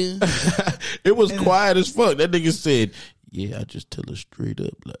 fuck you. It was quiet as fuck. That nigga said, yeah, I just tell her straight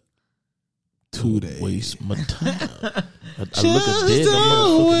up, like, 2 days. Waste my time. I look at dead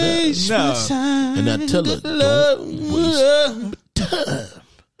motherfucker now. And I tell her, don't waste my time.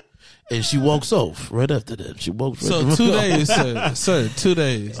 And she walks off right after that. She walks right off. 2 days, sir. 2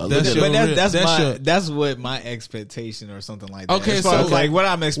 days. That's what my expectation or something like that. Okay, so like what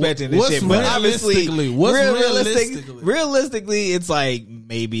I'm expecting. What's shit. But obviously, realistically, it's like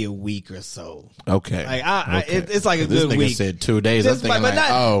maybe a week or so. Okay, like it's like a this good week. Said 2 days. I'm thinking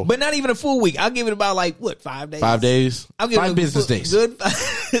but not even a full week. I'll give it about 5 days. 5 days. I'll give 5 business days. Good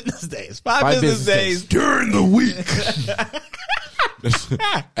business days. 5 business days during the week.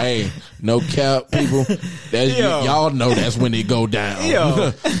 Hey, no cap, people. Y'all know that's when it go down.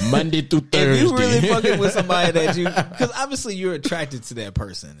 Monday through Thursday. If you really fucking with somebody that because obviously you're attracted to that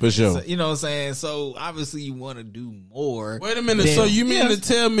person. For sure. So, you know what I'm saying? So obviously you want to do more. Wait a minute. So you mean to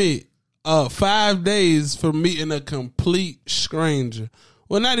tell me 5 days for meeting a complete stranger?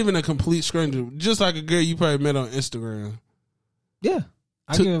 Well, not even a complete stranger. Just like a girl you probably met on Instagram. Yeah.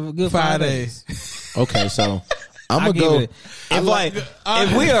 I give a good 5 days. Okay, so I'm gonna go.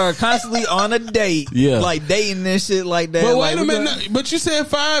 If we are constantly on a date, like dating and shit like that. But like, wait a minute. But you said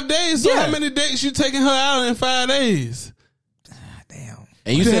 5 days. So how many dates you taking her out in 5 days? Damn.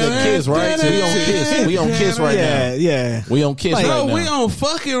 And you said a kiss, right? So we on kiss. We on kiss right now. Yeah. We on kiss right now. No, we on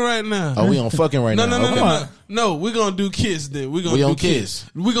fucking right now. Oh, we on fucking right now. No, we're gonna do kiss then. We're gonna We do on kiss.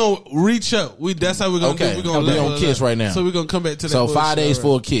 We're gonna reach up. That's how we're gonna do. We're gonna we on kiss right now. So we're gonna come back to that. So 5 bullshit, days right?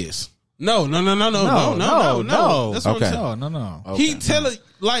 for a kiss. No. That's what I'm saying. No. Okay. He telling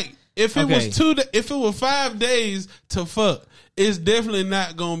like if it was if it was 5 days to fuck, it's definitely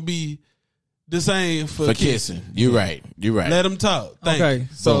not gonna be the same for kissing. You're right. Let him talk. Okay,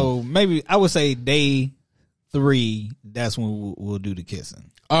 so maybe I would say day 3. That's when we'll do the kissing.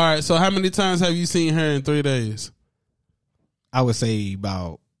 All right. So how many times have you seen her in 3 days? I would say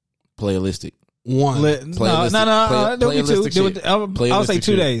about playalistic. 1. No. Don't be 2. I would say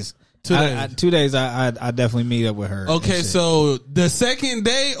 2 days. 2 days. 2 days. I definitely meet up with her. Okay, so the second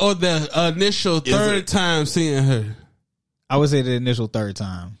day or the initial third time seeing her? I would say the initial 3rd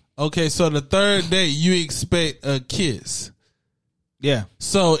time. Okay, so the 3rd day you expect a kiss. Yeah.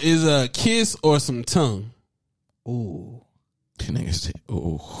 So is a kiss or some tongue? Ooh. Niggas say,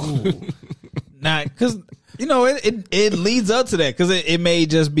 ooh. Nah, because it leads up to that, because it may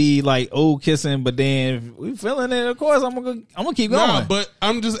just be like kissing, but then if we feeling it, of course I'm gonna keep going. Nah, but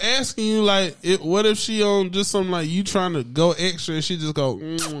I'm just asking you, like, what if she on just something like you trying to go extra and she just go,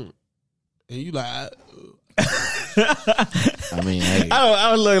 and you like. I mean, hey.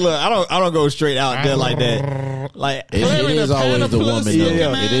 I don't go straight out there like that. Like it is always the woman,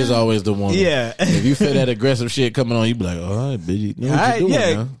 though. It is always the woman. Yeah. If you feel that aggressive shit coming on, you be like, all right, bitch, you know what you're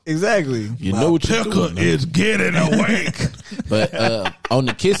doing now. Exactly. You know what you're doing. Is getting awake. But on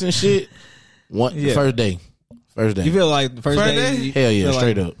the kissing shit, first day. You feel like the first day? Hell yeah,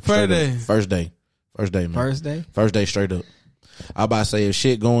 straight up. First day, man. First day, straight up. I about to say if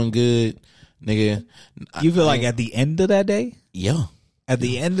shit going good, nigga. You feel like at the end of that day? Yeah. At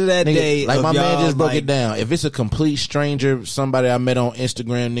the end of that nigga, day, like my man just broke it down. If it's a complete stranger, somebody I met on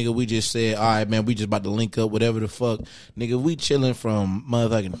Instagram, nigga, we just said, all right, man, we just about to link up, whatever the fuck. Nigga, we chilling from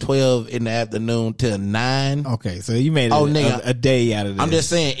motherfucking 12 in the afternoon till 9. Okay, so you made a day out of this. I'm just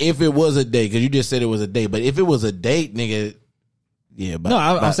saying, if it was a day, because you just said it was a day, but if it was a date, nigga, yeah. But,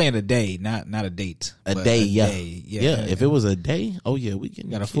 I'm saying a day, not a date. A day, yeah. Yeah. If it was a day, oh yeah, we can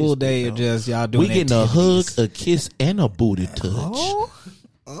got a full day of just y'all doing. We getting a hug, a kiss, and a booty touch.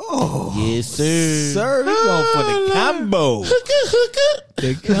 Oh, yes, sir. We going for the combo.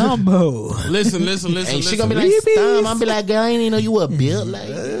 The combo. Listen. And she gonna be like, "Stop!" I'm be like, "Girl, I ain't even know you were built like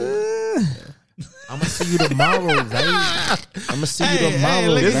that." I'm gonna see you tomorrow, right? I'm gonna see you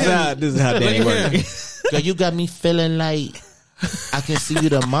tomorrow. This is how Danny works. Girl, you got me feeling like I can see you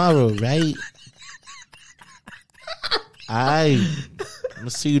tomorrow, right? I'm gonna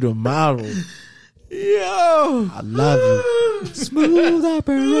see you tomorrow. Yo, I love you. Smooth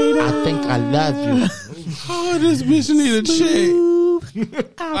operator. I think I love you. Oh, this bitch need a check.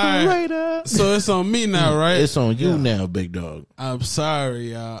 Operator. Right. So it's on me now, right? It's on you now, big dog. I'm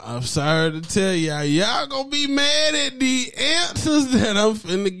sorry, y'all. I'm sorry to tell y'all. Y'all gonna be mad at the answers that I'm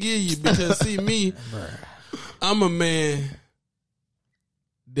finna give you, because see me, I'm a man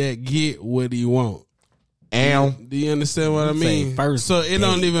that get what he want. Do you understand what I mean? So it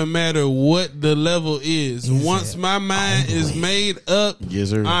don't even matter what the level is. Once my mind is made up, yes,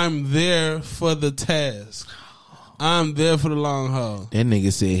 sir. I'm there for the task. I'm there for the long haul. That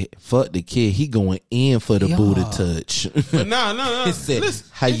nigga said, fuck the kid. He going in for the booty touch. But no. He said, listen,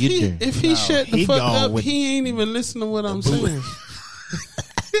 how you doing? If he shut the fuck up, he ain't even listening to what I'm saying.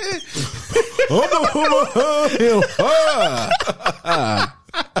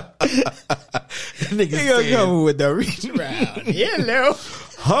 Nigga gonna come with the reach around.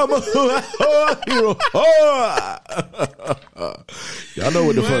 Hello. Y'all know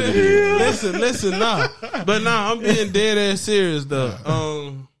what the fuck it is. Listen, nah. But nah, I'm being dead ass serious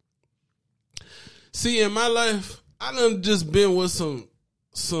though. See, in my life, I done just been with some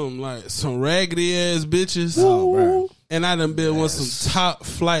raggedy ass bitches. Bro. And I done been with some top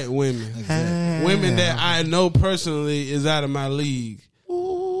flight women. Exactly. Women that I know personally is out of my league.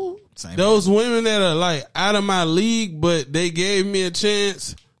 Those women that are like out of my league, but they gave me a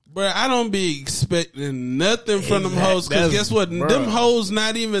chance, bro. I don't be expecting nothing from them hoes, because guess what? Bro. Them hoes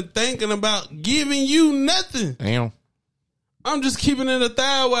not even thinking about giving you nothing. Damn. I'm just keeping it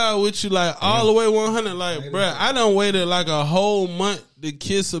 1,000 with you, like all the way 100. Like, bro, I done waited like a whole month to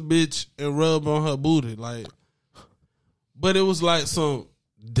kiss a bitch and rub on her booty, like. But it was like some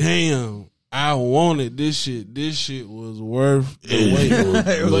damn. I wanted this shit. This shit was worth the wait.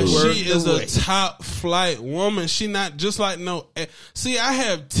 But she is a top flight woman. She not just like no. See, I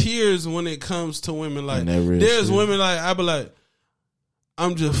have tears when it comes to women. Like there's women like I be like,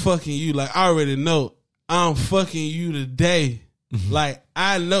 I'm just fucking you. Like I already know I'm fucking you today. Like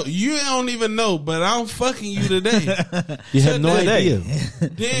I know you don't even know, but I'm fucking you today. You have no idea.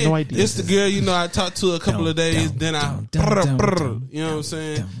 Then No idea. it's the girl I talked to a couple of days. Then I, you know what I'm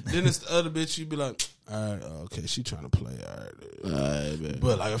saying. Then it's the other bitch. You be like, all right, okay, she trying to play. All right,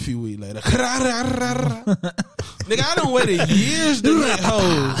 but like a few weeks later, nigga, I done waited years to hit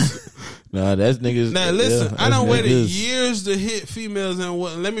hoes. Nah, that's niggas. Now listen, I done waited niggas. years to hit females, and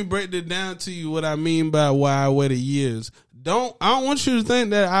let me break it down to you what I mean by why I waited years. I don't want you to think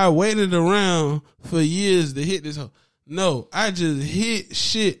that I waited around for years to hit this hoe. No, I just hit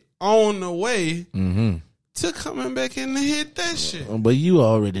shit on the way to coming back in to hit that shit. But you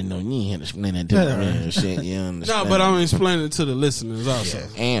already know you ain't had to explain that to me. Shit, you understand? No, but I'm explaining it to the listeners also.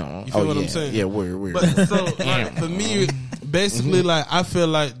 Yeah. You feel what I'm saying? Yeah, word. But so like, for me, basically, like I feel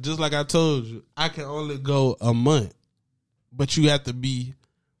like just like I told you, I can only go a month, but you have to be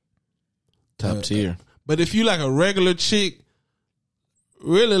top tier. But if you like a regular chick,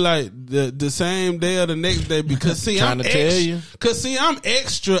 really like the same day or the next day, because see, I'm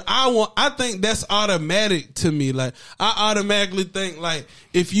extra. I think that's automatic to me. Like I automatically think like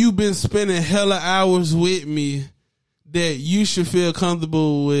if you've been spending hella hours with me, that you should feel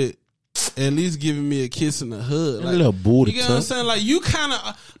comfortable with at least giving me a kiss and a hug. Like, a little booty. You get what I'm saying? Like you kind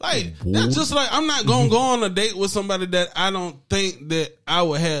of like that's just like I'm not gonna go on a date with somebody that I don't think that I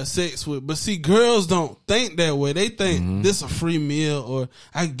would have sex with. But see, girls don't think that way. They think this a free meal or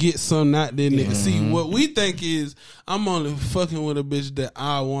I get something out there. Nigga. See, what we think is I'm only fucking with a bitch that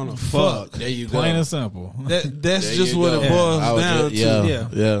I want to fuck. There you go. Plain and simple. That's just what it boils down to.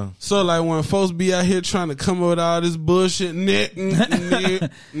 Yeah. So like when folks be out here trying to come up with all this bullshit, nip.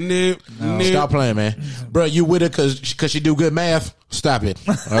 Stop playing, man. Bro, you with her cause she do good math? Stop it.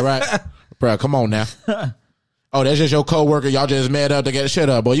 All right? Bro, come on now. Oh, that's just your coworker. Y'all just mad up to get shut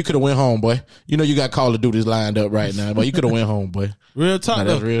up, boy. You could have went home, boy. You know you got Call of Duties lined up right now, boy. You could have went home, boy. Real talk, nah,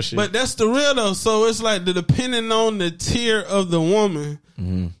 though. That's real shit. But that's the real though. So it's like depending on the tier of the woman,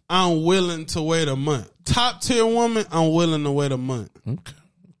 I'm willing to wait a month. Top tier woman, I'm willing to wait a month.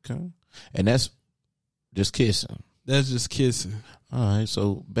 Okay. And that's just kissing. That's just kissing. All right,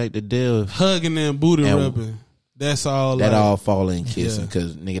 so back to Dev. Hugging and booty rubbing. That's all. That all fall in kissing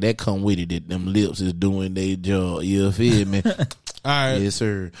because nigga, that come with it. That them lips is doing their job. You feel me? All right. Yes,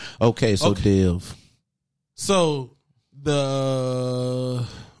 sir. Okay, so Dev. So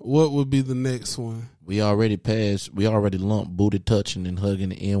what would be the next one? We already lumped booty touching and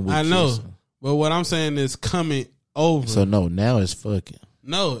hugging in with I know. kissing. But what I'm saying is coming over. So no, now it's fucking.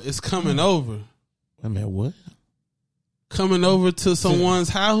 No, it's coming over. I mean, what? Coming over to someone's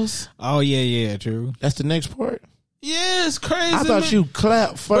house? Oh, yeah, true. That's the next part? Yeah, it's crazy. I thought you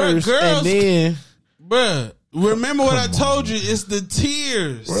clapped first and then. Bruh, remember what I told you? It's the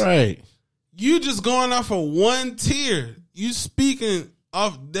tears. Right. You just going off of one tear. You speaking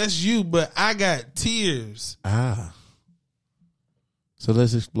off, that's you, but I got tears. Ah. So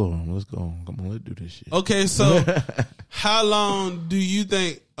let's explore them. Let's go. Come on, let's do this shit. Okay, so how long do you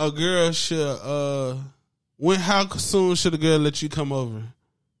think a girl should, how soon should a girl let you come over?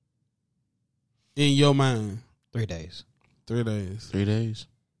 In your mind? 3 days. 3 days. 3 days?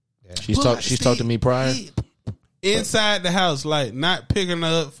 Yeah. She's talked to me prior? Inside the house, like not picking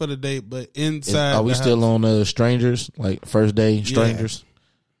her up for the date, but inside. Are we still house. on strangers? Like first day strangers? Yeah.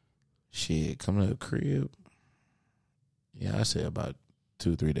 Shit, coming to the crib. Yeah, I say about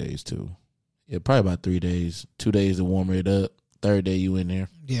 2-3 days too. Yeah, probably about 3 days. 2 days to warm it up. Third day you in there.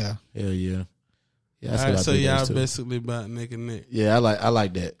 Yeah. Hell yeah. Yeah, all right, so y'all basically about neck and neck. Yeah, I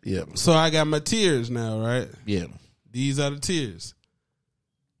like that. Yeah. So I got my tears now, right? Yeah. These are the tears.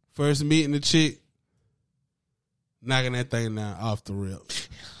 First meeting the chick, knocking that thing down off the rip.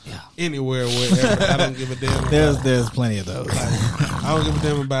 Yeah. Anywhere, wherever. I don't give a damn. There's plenty of those. I don't give a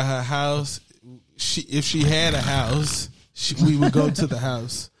damn about her house. If she had a house, we would go to the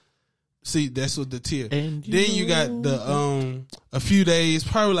house. See, that's what the tear. Then you got the a few days,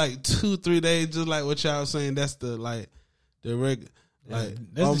 probably like 2-3 days, just like what y'all was saying. That's the regular. Like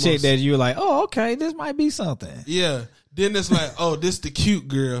that's the chick that you were like, oh, okay, this might be something. Yeah. Then it's like, oh, this the cute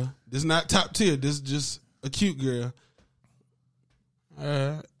girl. This not top tier. This just a cute girl. All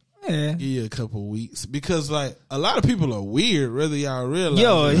right. Yeah. Give you a couple weeks because like a lot of people are weird, whether y'all realize.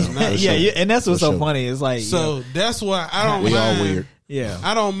 Yo, it or not. yeah, and that's what's so funny. It's like so that's why I don't. We mind, all weird. Yeah,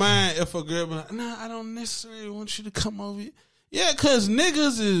 I don't mind if a girl be like, nah, I don't necessarily want you to come over. Yeah, cause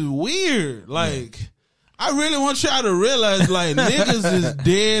niggas is weird. Like, I really want y'all to realize, like, niggas is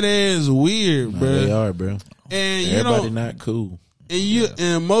dead ass weird, bro. They are, bro. And everybody not cool.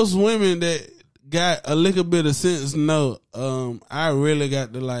 And most women that got a little bit of sense know, I really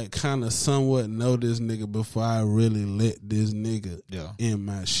got to like kind of somewhat know this nigga before I really let this nigga in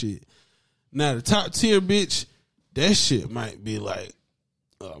my shit. Now the top tier bitch, that shit might be like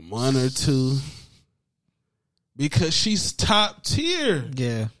a month or two because she's top tier.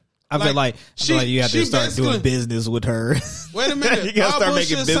 Yeah. I feel like you have to start doing business with her. Wait a minute. You gotta start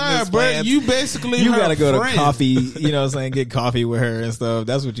making business plans. You basically you gotta go friend. to coffee, you know what I'm saying, get coffee with her and stuff.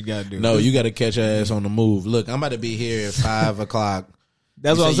 That's what you gotta do. No, you gotta catch her ass on the move. Look, I'm about to be here at 5 o'clock.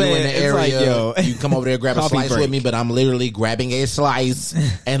 That's what I'm saying. You in the it's area, like, yo, you come over there, grab a slice break with me, but I'm literally grabbing a slice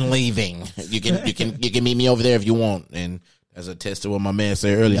and leaving. You can meet me over there if you want. And as a test of what my man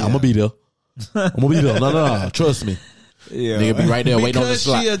said earlier, I'm gonna be there. I'm gonna be there. No, trust me. Yeah. Nigga be right there waiting on the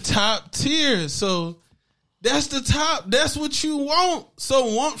slot. Because she a top tier, so that's the top. That's what you want.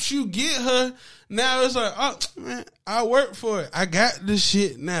 So once you get her, now it's like, oh man, I work for it. I got this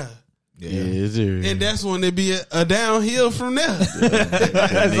shit now. Yeah, sir. And that's when it be a downhill from there.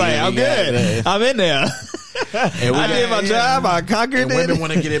 It's like, I'm good. I'm in there. And I did my job. I conquered and it. women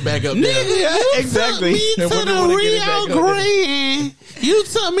want to get it back up there. Nigga, exactly. You took me to the Rio Grande. You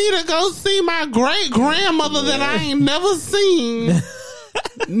took me to go see my great grandmother that I ain't never seen.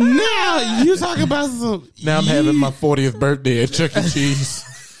 Now you talking about some. Now I'm having my 40th birthday at Chuck E. Cheese.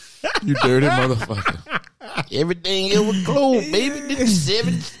 You dirty motherfucker. Everything it was closed, baby. The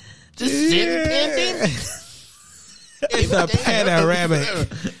seven pandemic. It's a panoramic.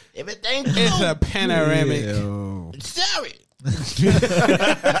 Everything It's closed. a panoramic. Sorry.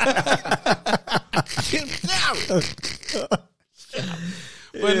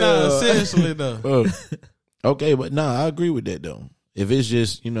 But no, seriously though. Okay, but no, I agree with that though. If it's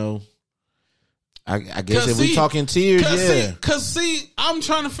just, I guess if we talking tears, yeah. Cause I'm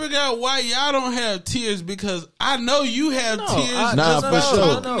trying to figure out why y'all don't have tears because I know you have tears.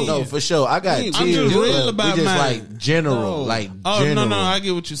 No, for sure. I got tears. just real about we just mine. like general, general. No, I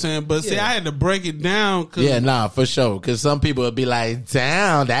get what you're saying, but see, I had to break it down. For sure. Because some people would be like,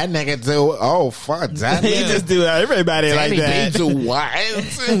 "Damn, that nigga too. Oh fuck, that He nigga just do everybody like that. be too wild.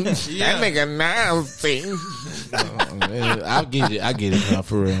 That nigga nasty." I get it now,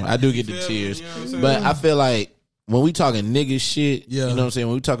 for real. I do get the tears. You know what I'm saying? But I feel like when we talking nigga shit, Yeah. you know what I'm saying?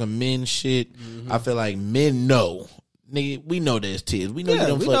 When we talking men shit, I feel like men know. Nigga, we know there's tears. We know you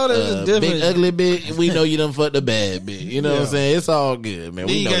done we fucked know there's a different- big ugly bitch. We know you done fucked a bad bitch. You know what I'm saying? It's all good, man. Then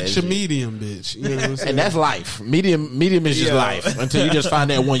We you know got that your shit. medium bitch. You know what I'm saying? And that's life. Medium is just life. Until you just find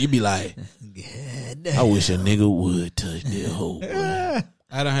that one, you be like, I wish a nigga would touch that hoe. Bro.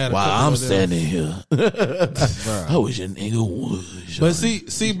 I don't have. While I'm standing here, I wish a nigga would. But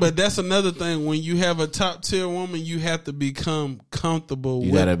see, but that's another thing. When you have a top tier woman, you have to become comfortable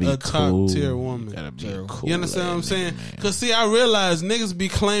You with gotta be a cool. top tier woman. You gotta be cool. You understand what I'm saying? Because see, I realize niggas be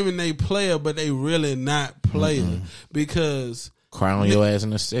claiming they player, but they really not player because Cry on your ass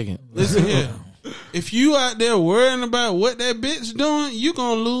in a second. listen here. If you out there worrying about what that bitch doing, you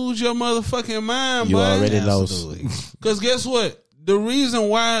gonna lose your motherfucking mind, You boy. already lost. Because guess what? The reason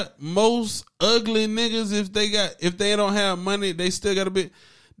why most ugly niggas, if they don't have money, they still gotta be.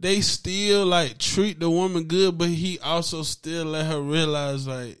 They still like treat the woman good, but he also still let her realize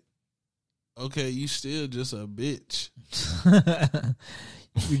like, okay, you still just a bitch.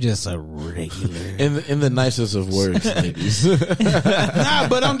 You just a regular. In the nicest of words, ladies. Nah,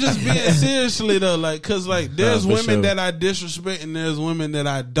 but I'm just being seriously though, like, cause like there's for women sure. that I disrespect and there's women that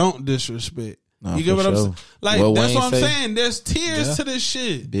I don't disrespect. Nah, You get for what I'm sure. saying? Like What that's Wayne what I'm say? saying. There's tears to this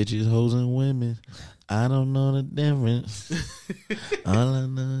shit. Bitches, hoes, and women. I don't know the difference. All I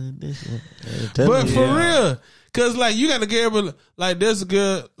know is this one. Tell But me. for real, cause like you got to get like there's a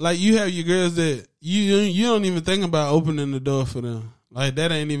girl like you have your girls that you don't even think about opening the door for them. Like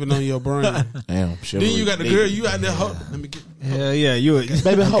that ain't even on your brain. Damn, Then you got the girl you out there. Let me get. Hell yeah, you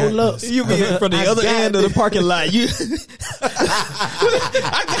Baby, hold up. You be from the I other got end of the parking lot. You,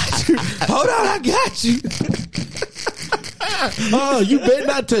 I got you. Hold on, I got you. Oh, you better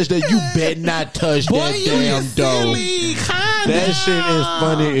not touch that. You better not touch Boy, that you damn door. silly, calm That down. shit is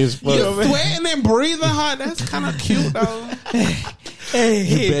funny as fuck. You sweating and breathing hard. That's kind of cute though. Hey,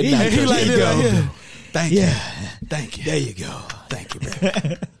 You better not touch like that this, door. like, Thank you. yeah. Thank you. There you go. Thank you,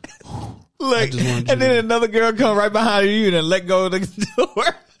 baby. Look, just wanted you and then another girl come right behind you and then let go of the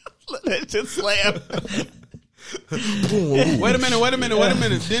door. Let it just slam. Wait a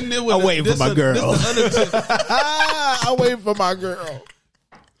minute. Then there was I'm waiting for my girl. I'm waiting for my girl.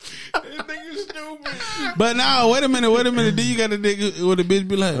 nigga stupid. But now, wait a minute. Then you got a nigga with a bitch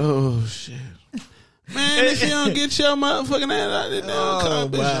be like, Oh shit. man, if you don't get your motherfucking ass out there,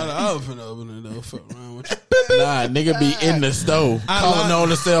 I'm finna open the door. Fuck around with you. Nah, nigga be in the stove calling on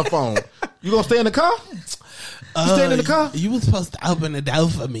the cell phone. You gonna stay in the car? You staying in the car? You was supposed to open the door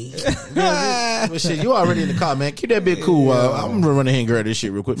for me. Well, shit, you already in the car, man. Keep that bit cool. I'm gonna run ahead and grab this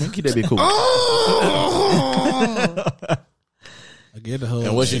shit real quick, man. Keep that bit cool. I get the whole.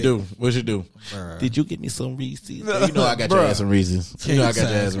 And what you do? Bruh. Did you get me some Reese's? You know I got your ass some Reese's. You know I got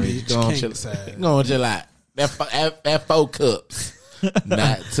your ass some Reese's. Go on, chill out. That 4 cups,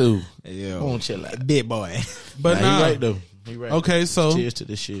 not 2. Go on, chill out. Big boy. But nah, he right though. He right. Okay, so cheers to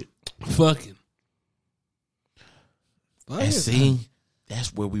this shit. Fucking. And see,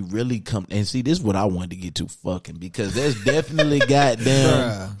 that's where we really come. And see, this is what I wanted to get to, fucking, because there's definitely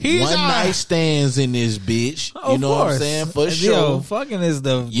goddamn one night stands in this bitch. You know what I'm saying? For sure. Yo, fucking is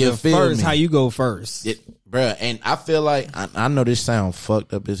the first. Me? How you go first, bruh. And I feel like I know this sound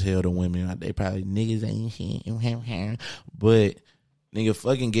fucked up as hell to women. They probably niggas ain't here, but nigga,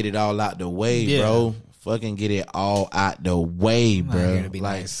 fucking get it all out the way, bro. Fucking get it all out the way, bro. Like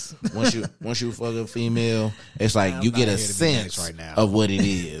nice. once you fuck a female, it's like you get a sense of what it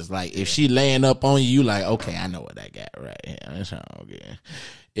is. Like if she laying up on you, you like, okay, I know what I got right here. That's all good.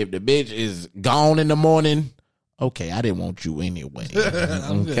 If the bitch is gone in the morning, okay, I didn't want you anyway.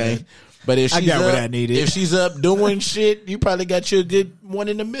 Okay. But if she's what I needed. If she's up doing shit, you probably got you a good one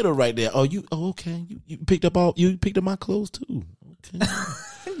in the middle right there. Okay. You picked up my clothes too. Okay.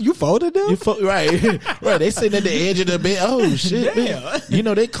 You folded them? Right. They sitting at the edge of the bed. Oh shit, man. You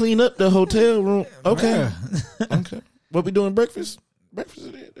know they clean up the hotel room. Okay. Okay. What we doing? Breakfast?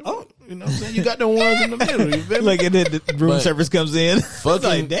 Oh, you know what I'm saying? You got the ones in the middle. You feel me? Like, and then the room service comes in.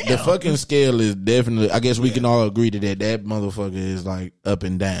 Fucking, the fucking scale is definitely, I guess we can all agree to that. That motherfucker is like up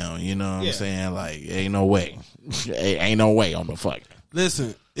and down. You know what I'm saying? Like, ain't no way. Ain't no way on the fucking.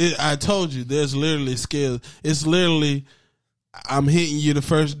 Listen, I told you, there's literally scales. It's literally, I'm hitting you the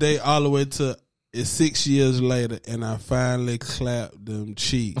first day all the way to it's 6 years later, and I finally clapped them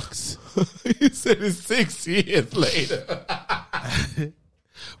cheeks. You said it's 6 years later.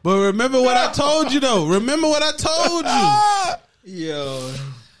 But remember what I told you, though. Remember what I told you. Yo.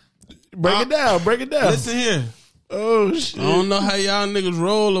 Break it down. Listen here. Oh, shit. I don't know how y'all niggas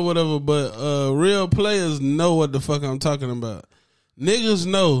roll or whatever, but real players know what the fuck I'm talking about. Niggas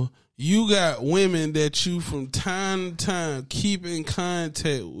know you got women that you from time to time keep in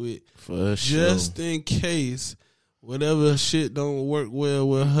contact with. For just sure. in case whatever shit don't work well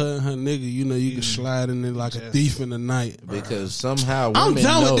with her and her nigga, you know, you can slide in there like a thief in the night. Because somehow women I'm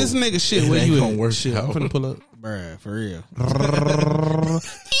done with this nigga shit. Where you at? Work shit, I'm finna pull up. Bruh, for real.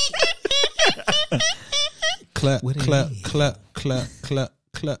 Clap, clap.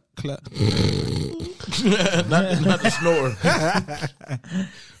 not the snore.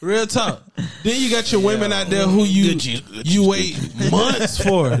 Real talk. Then you got your women out there who you wait months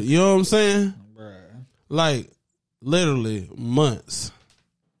for. You know what I'm saying? Like literally months.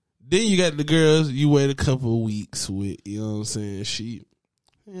 Then you got the girls you wait a couple of weeks with. You know what I'm saying?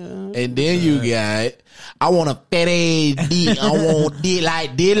 And then you got, I want a fat ass dick. I want dick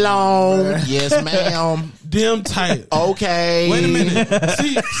like this long. Yes, ma'am. Them tight. Okay. Wait a minute.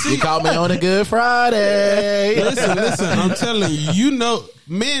 See. You caught me on a Good Friday. Listen. I'm telling you, you know,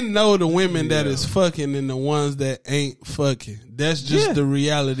 men know the women that is fucking and the ones that ain't fucking. That's just the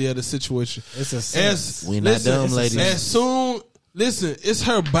reality of the situation. It's a sense. We're not dumb, ladies. Listen, it's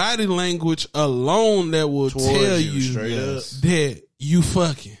her body language alone that will tell you that you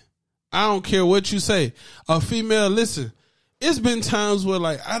fucking. I don't care what you say. A female, listen, it's been times where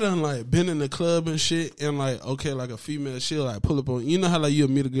like I done like been in the club and shit, and like okay, like a female, she'll like pull up on you know how like you'll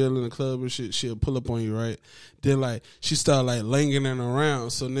meet a girl in the club and shit, she'll pull up on you, right? Then like she start like lingering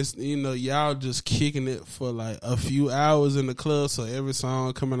around, so this, you know, y'all just kicking it for like a few hours in the club. So every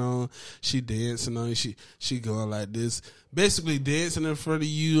song coming on, she dancing on it, she going like this, basically dancing in front of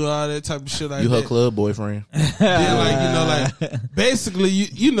you, all that type of shit like you that. her club boyfriend. Then like, you know, like basically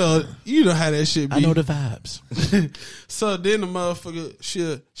you know how that shit be. I know the vibes. So then the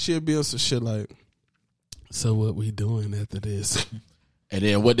motherfucker she'll be on some shit like, so what we doing after this? And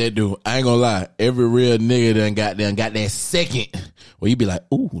then what they do, I ain't gonna lie, every real nigga done got that second where you be like,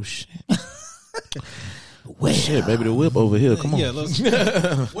 ooh shit. Well, shit, baby, the whip over here. Come on. Yeah,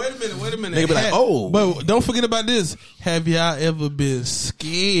 wait a minute. Nigga be like, oh. But don't forget about this. Have y'all ever been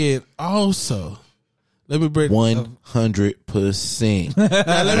scared also? Let me break 100%.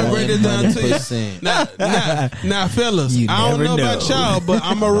 Now let me break this down to 100%. you. Now, fellas, You I don't never know about know. y'all, but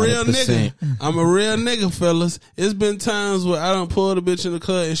I'm a real 100%. nigga. I'm a real nigga, fellas. It's been times where I done pulled a bitch in the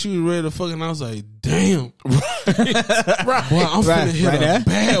club and she was ready to fuck, and I was like, damn. Boy, I'm finna hit right a now.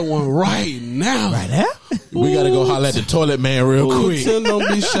 bad one right now. Right now? We gotta go holler at the toilet man real quick. Don't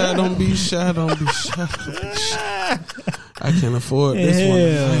be shy, don't be shy, don't be shy. Don't be shy. I can't afford this one.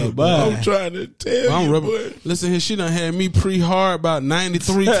 tonight, boy. I'm trying to tell I'm you, rubbing. boy. Listen here, she done had me pre-hard about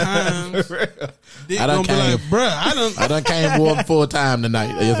 93 times. Dick I done gonna be like, came. bruh, I done came more full time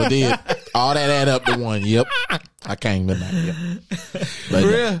tonight. Yes, I did. All that add up to one. Yep. I came tonight. Yep. But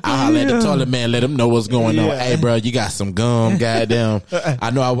Real? I holler at the toilet man, let him know what's going on. Hey, bro, you got some gum, goddamn.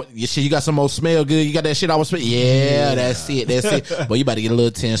 I know you got some more smell good. You got that shit I was spit. Yeah, that's it. That's it. Boy, you about to get a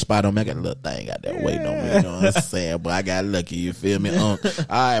little 10 spot on me. I got a little thing out there waiting on me. You know what I'm saying? Boy, I got lucky. You feel me? All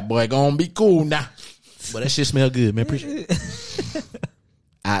right, boy, gonna be cool now. But that shit smell good, man. Appreciate it.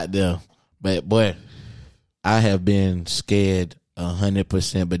 Out there. But, boy, I have been scared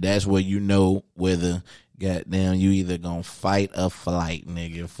 100%, but that's where you know whether goddamn you either gonna fight or flight,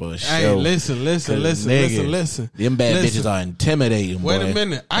 nigga, for sure. Hey, listen. Them bad bitches are intimidating. Wait a boy.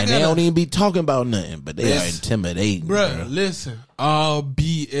 minute. And they don't even be talking about nothing, but they are intimidating, Bruh, listen. All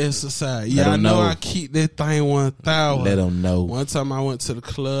BS aside. Let Yeah, I 'em know know. I keep that thing 1,000. Let them know. One time I went to the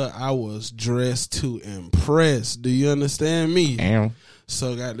club, I was dressed to impress. Do you understand me? Damn.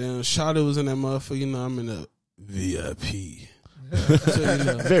 So goddamn, Shawty was in that motherfucker. You know, I'm in the VIP. So, you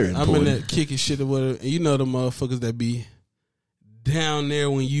know, Very I'm in important. that kicking shit or whatever. And you know the motherfuckers that be down there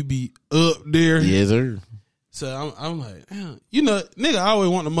when you be up there. Yes, sir. So I'm like, damn. You know, nigga, I always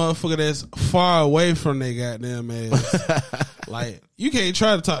want the motherfucker that's far away from their goddamn ass. Like, you can't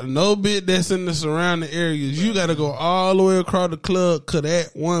try to talk to no bitch that's in the surrounding areas. You got to go all the way across the club, cause that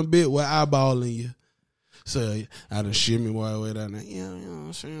one bit with eyeballing you. So I done shit me while I way down there. Yeah, you know what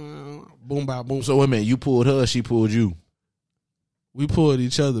I'm saying? Boom, bow, boom. So wait a minute, you pulled her, she pulled you. We pulled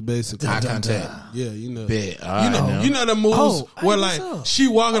each other basically. Eye contact. Yeah, you know. Bet. All right, now. You know the moves where hey, what's like up? she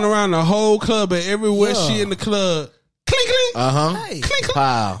walking around the whole club and everywhere Yeah. she in the club, clink clink, Hey. clink clink.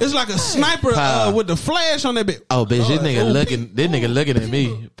 Pow. It's like a sniper Pow. with the flash on that bit. Oh, bitch, this nigga oh, looking at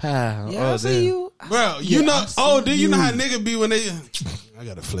me. Pow. Yeah, I Oh, see damn. you. Bro, you know. I see Oh, do you know you. how nigga be when they? I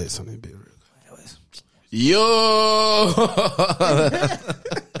got to flex on that bit. Real quick. Yo.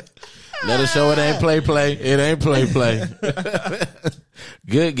 Let us show it ain't play. It ain't play.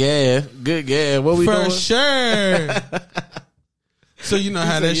 Good gas. What we For doing? sure. So you know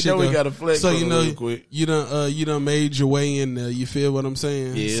how said, that you shit know we go. gotta flex so on you it know real quick. you done made your way in there. You feel what I'm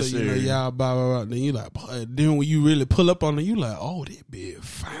saying? Yes, so you know sir. y'all blah. Then you like, boy, then when you really pull up on it, you like, oh, that bitch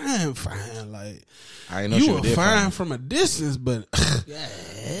fine. Like I ain't know you she were was fine different. from a distance, but girl,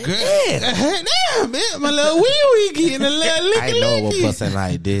 damn, man, my little wee getting a little licky. I ain't know it was busting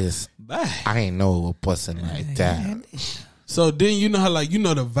like this. I ain't know it was busting like that. So then you know how like you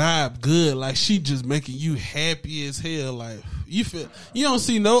know the vibe good, like she just making you happy as hell. Like you feel you don't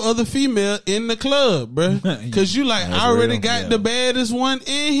see no other female in the club, bro, because you like That's I already real, got yeah. the baddest one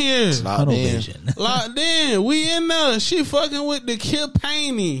in here. Locked Tunnel in. vision. Locked in, we in there. She fucking with the Kip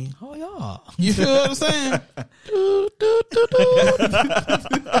Painey. Oh, yeah. You feel what I'm saying?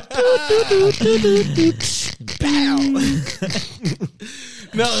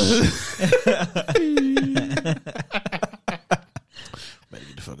 No. Better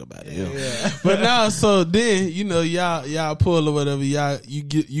get the fuck up out of here. But now, so then you know y'all pull or whatever.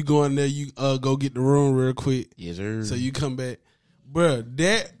 You go in there. You go get the room real quick. Yes, sir. So you come back, bruh.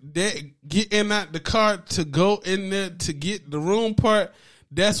 That getting out the car to go in there to get the room part.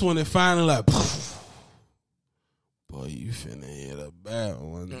 That's when it finally like, boy, you finna hit a bad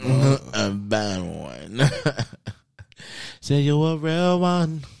one. a bad one. Say you a real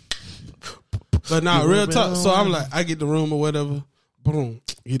one. But now, You real a talk. real So I'm one. like, I get the room or whatever. Boom,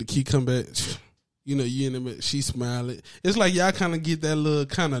 get the key, come back. You know, you in the she smiling. It's like y'all kind of get that little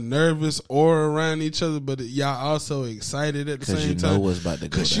kind of nervous aura around each other, but y'all also excited at the Because same you time. know what's about to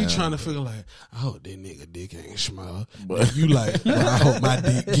go Cause she down. trying to figure like, I hope that nigga dick ain't small. But you like, well, I hope my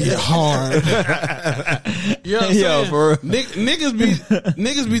dick get hard. You know what I'm Yo, saying? for real.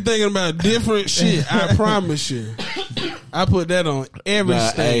 Niggas be thinking about different shit. I promise you. I put that on every Nah,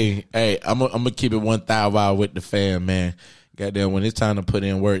 stage. hey, I'm gonna keep it 1,000 out with the fan, man. Goddamn, when it's time to put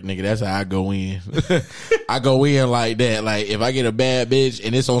in work, nigga, that's how I go in. I go in like that. Like, if I get a bad bitch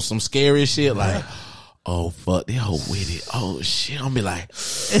and it's on some scary shit, like, oh fuck, they whole with it. Oh shit, I'm be like,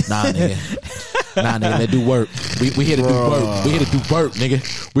 nah nigga, let's do work. We here to do work. We here to do work,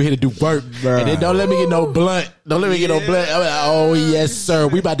 nigga. We here to do work. And then don't let me get no blunt. Don't let me get no blunt. I'm like, oh yes sir,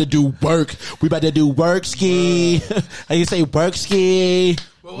 we about to do work. We about to do work ski. How you say work ski?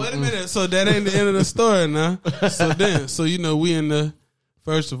 But wait a minute. So that ain't the end of the story now. So you know, we in the,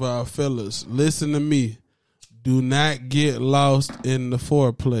 first of all, fellas, listen to me. Do not get lost in the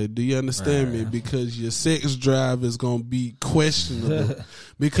foreplay. Do you understand me? Because your sex drive is going to be questionable.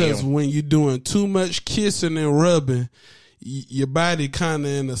 Because when you're doing too much kissing and rubbing, your body kind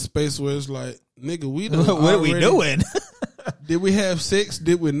of in a space where it's like, nigga, we done what are we doing? Did we have sex?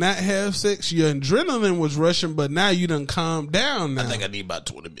 Did we not have sex? Your adrenaline was rushing, but now you done calmed down now. I think I need about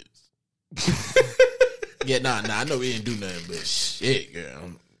 20 minutes. Yeah, nah, I know we didn't do nothing, but shit,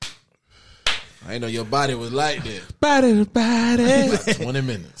 girl. I ain't know your body was like that. Body to body. About 20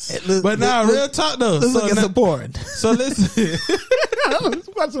 minutes. But now, real talk though. Let's look at some porn. So listen. Let's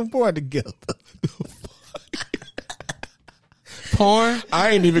watch some porn together. Porn?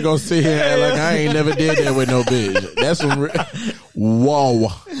 I ain't even gonna sit here and act like I ain't never did that with no bitch. That's some whoa.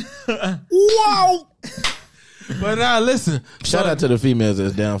 Whoa. But now listen. Shout out to the females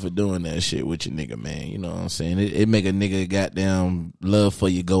that's down for doing that shit with your nigga, man. You know what I'm saying? It make a nigga goddamn love for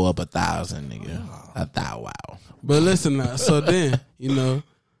you go up 1,000, nigga. 1,000, wow. But listen now. So then, you know,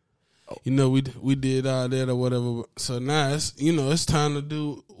 we did all that or whatever. So now it's time to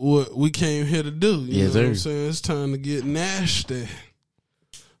do what we came here to do. You know what I'm saying? It's time to get nasty.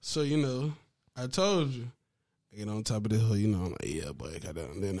 So, you know, I told you. I get on top of this hoe, you know, I'm like, yeah, boy,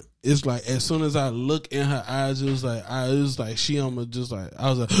 goddamn. Then it's like, as soon as I look in her eyes, it was like she almost just like, I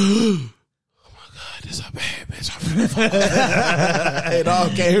was like, oh my God, this is a bad bitch. I'm finna It all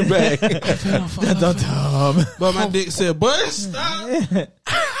came back. But my dick said, but stop.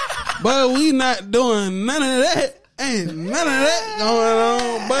 But we not doing none of that. Ain't none of that going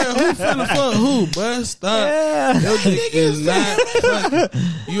on. But who finna fuck who? But stop. Your dick is not fucking.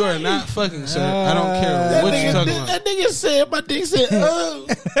 You are not fucking, sir. I don't care what you talking about. That nigga said, my dick said,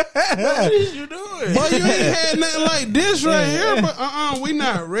 what is you doing? Boy, you ain't had nothing like this right here. But we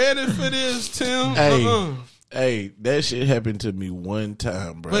not ready for this, Tim. Hey, that shit happened to me one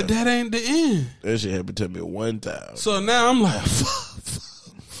time, bro. But that ain't the end. That shit happened to me one time. So now I'm like, fuck.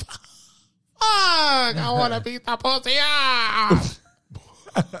 I want to beat the pussy up.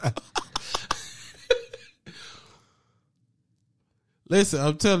 Listen,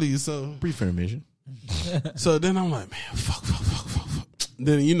 I'm telling you, so brief intermission. So then I'm like, man, fuck.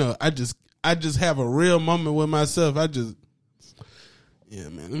 Then, you know, I just have a real moment with myself. Yeah,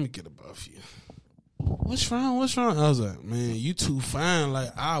 man, let me get above you. What's wrong? I was like, man, you too fine. Like,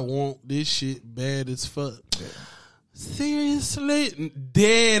 I want this shit bad as fuck. Seriously?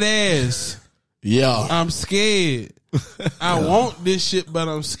 Dead ass. Yeah. I'm scared. I want this shit, but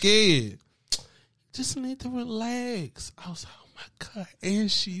I'm scared. Just need to relax. I was like, oh my God. And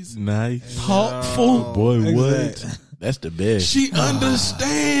she's nice. thoughtful. Boy, what? That's the best. She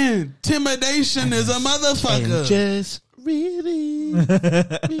understand. Intimidation is a motherfucker. And just really.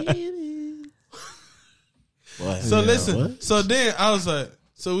 So listen. So then I was like,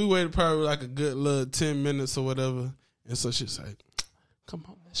 so we waited probably like a good little 10 minutes or whatever. And so she's like, come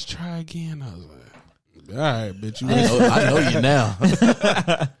on, let's try again. I was like, all right, bitch. I know you now.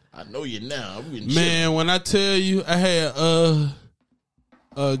 I know you now. Man, when I tell you I had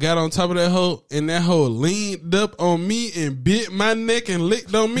got on top of that hoe and that hoe leaned up on me and bit my neck and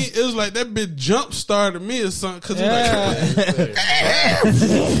licked on me, it was like that bitch jump started me or something. Cause it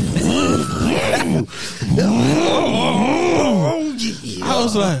I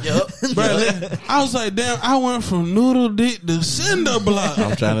was like, I was like, damn, I went from noodle dick to cinder block.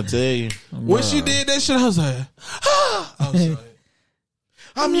 I'm trying to tell you. When she did that shit, I was like, I was like,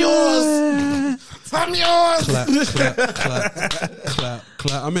 I'm yours. I'm yours.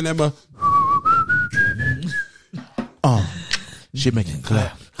 Clap. I'm in that She make it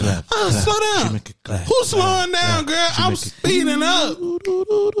clap. Slow down. She make it clap. Who's slowing down, girl? I'm speeding up.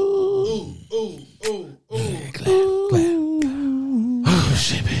 Oh,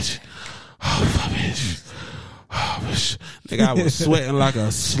 shit, bitch. Oh, bitch. Nigga, I was sweating like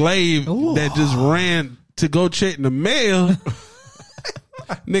a slave that just ran to go check the mail.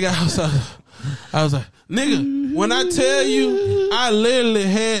 Nigga, I was like, nigga, when I tell you, I literally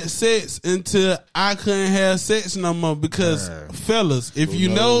had sex until I couldn't have sex no more because, fellas, if you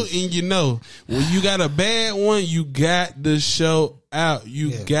know and you know, when you got a bad one, you got to show out.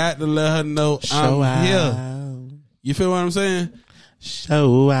 You got to let her know I'm here. You feel what I'm saying?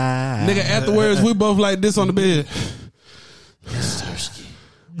 Show out. Nigga, afterwards, we both like this on the bed.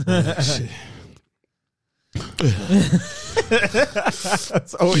 Shit.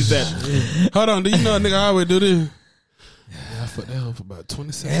 It's always that. Hold on, do you know a nigga always do this? Yeah, I fucked that hoe for about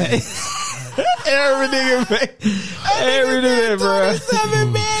 27 minutes. Every nigga, every nigga, bro.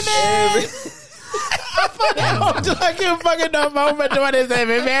 27 minutes. I fucked that hoe till I couldn't fucking know for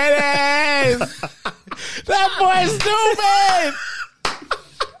 27 minutes. That boy's stupid.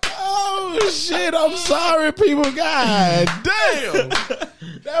 Oh shit! I'm sorry, people. God damn,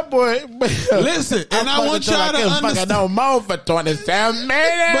 that boy. Listen, and I want y'all to understand. No more for 27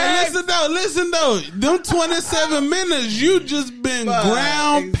 minutes. But listen though. Them 27 minutes, you just been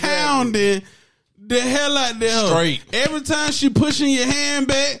ground pounding the hell out there. Straight. Every time she pushing your hand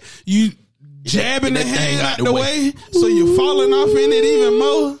back, you jabbing the hand out the way, so you falling off in it even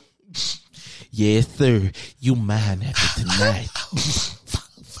more. Yes, sir. You mine after tonight.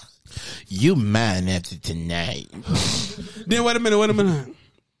 You mine after tonight. Then wait a minute.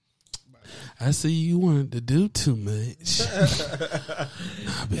 I see you wanted to do too much.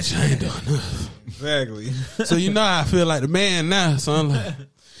 Nah, bitch, I ain't doing enough. Exactly. So you know how I feel like the man now. So I'm like,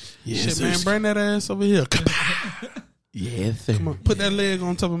 shit, man, bring that ass over here. Yes, sir. Come on, put that leg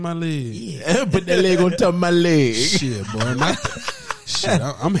on top of my leg. Yeah, put that leg on top of my leg. Shit, boy. Shit,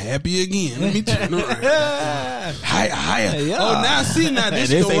 I'm happy again. Let me turn around. Higher. Yeah. Oh, now see,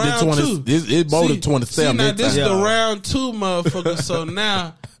 this is the round 2. This is more than 27. See, now this is Yeah. the round 2, motherfucker. So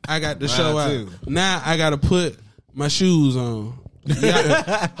now I got to show out. Round 2. Now I got to put my shoes on.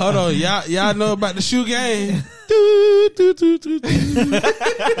 Hold on, y'all know about the shoe game.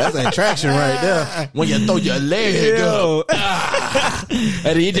 That's an attraction right there. When you throw your leg up. And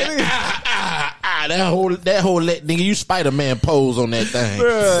then you just, that whole nigga, you Spider-Man pose on that thing.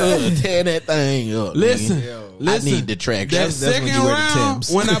 Tear that thing up. Listen, I need the traction. That That's second when you wear the round,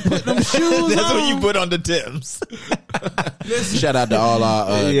 Timbs. when I put them shoes That's on, when you put on the Timbs. Shout out to all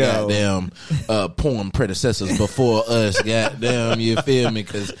our goddamn porn predecessors before us. Goddamn, you feel me?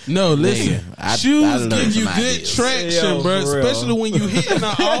 Cause no, listen, nigga, I shoes learned give you some good ideas. traction, Yo, bro. for real. Especially when you hitting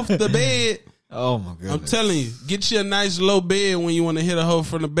her off the bed. Oh my goodness. I'm telling you, get you a nice low bed when you want to hit a hoe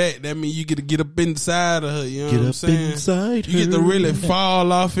from the back. That means you get to get up inside of her. You know what I'm saying? inside You get to really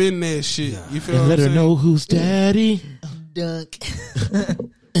fall off in that shit. You feel what I'm Let her saying? know who's daddy. Dunk.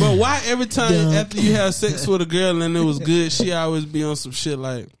 But why every time after you have sex with a girl and it was good, she always be on some shit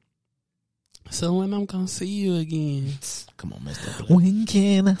like, so when I'm gonna see you again? Come on, Mister. When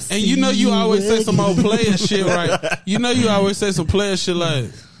can I see And you know you always say some old player shit, right? You know you always say some player shit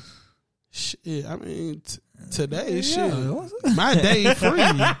like, shit, I mean, today, shit, my day free.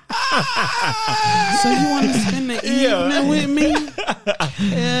 So you want to spend the evening with me?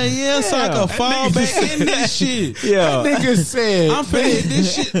 Hell yeah, so I can fall back in this shit. Yeah. Nigga said, I'm finna hit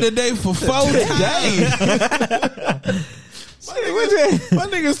this shit today for 4 days. my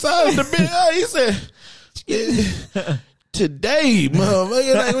nigga signed the bit. He said, today,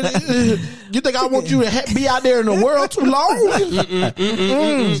 motherfucker. Like, you think I want you to be out there in the world too long?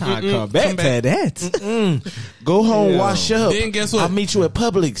 I come back to that. Go home, wash up. Then guess what? I'll meet you at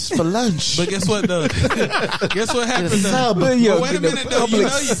Publix for lunch. But guess what though? Guess what happened though? Sub. But Yo, wait a get the minute though.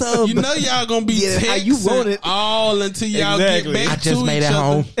 Publix You know y'all gonna be how you want texting it. all until y'all Exactly. get back I just to made each it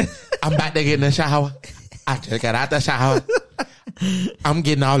other. home. I'm about to get in the shower. I just got out the shower. I'm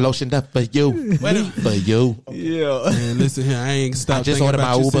getting all lotioned up for you. Wait a minute. For you. Yeah. Man, listen here, I ain't I stopped just thinking ordered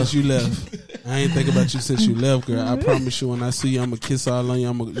about my you Uber. since you left. I ain't thinking about you since you left, girl. I promise you, when I see you, I'm gonna kiss all on you.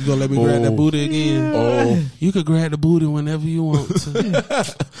 You gonna let me grab that booty again? Oh. You could grab the booty whenever you want to.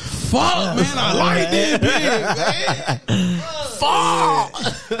 Fuck, man, I like that big, man.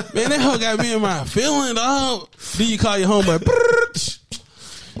 Fuck, man, that hoe got me in my feeling, dog. Then you call your homeboy.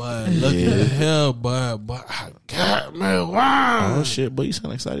 But look at hell, but I got me. Wow. Oh shit, boy, you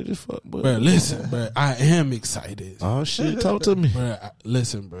sound excited as fuck, boy. Bro, listen, bro, I am excited. Oh shit, talk to me. Bro,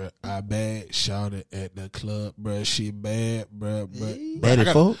 listen, bro. I bad shouted at the club, bro. She bad, bro. Bad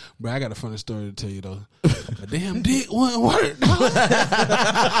as fuck? Bro, I got a funny story to tell you though. My damn dick wouldn't work.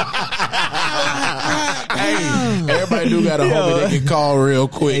 Hey, everybody do got a homie that can call real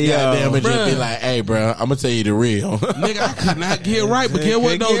quick, goddamn, and just Bruh. be like, "Hey, bro, I'm gonna tell you the real." Nigga, I could not get right, but get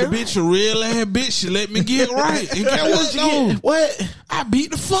what though? The bitch a real ass bitch. She let me get right, and get what though? What? I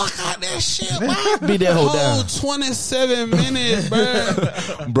beat the fuck out that shit, bro. Beat that hoe down. 27 minutes,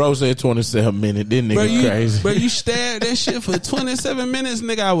 bro. Bro said 27 minutes. This nigga crazy. Bro, you stabbed that shit for 27 minutes,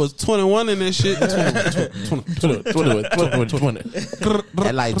 nigga. I was 21 in that shit. 20.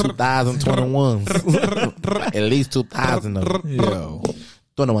 At like 2021. At least 2000 of them. Yo.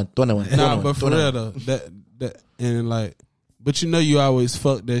 21. Nah, but for real though, that and like, but you know you always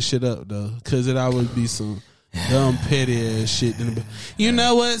fuck that shit up though, cause it always be some Dumb petty ass shit. You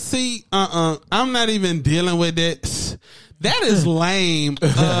know what? See, I'm not even dealing with that. That is lame.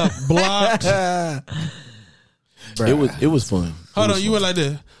 Blocked. It was fun. Hold on, you were like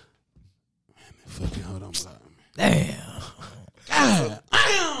this. Fucking hold on, block. Damn.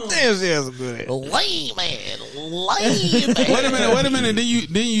 Damn, she has a good ass. Lame man. Wait a minute.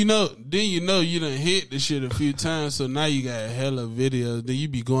 Then you know you done hit the shit a few times, so now you got hella videos. Then you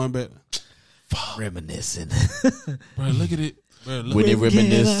be going back, Reminiscing. bro. Look at it, bro. Look When they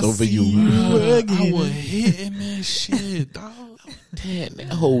reminisce over you. I was hitting that shit, dog. Damn,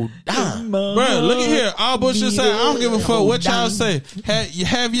 that whole dime. Bro, look at here. All bullshit aside, I don't give a fuck what y'all say.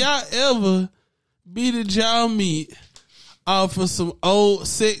 Have y'all ever beated y'all meat off of some old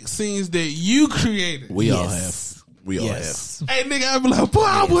sex scenes that you created? We all have. We all have. Hey, nigga, I be like, boy,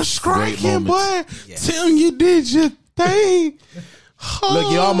 I was striking, boy. moments. Tim, you did your thing.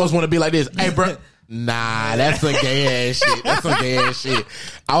 Look, you almost want to be like this. Hey, bro. Nah, that's some gay ass shit. That's some gay ass shit.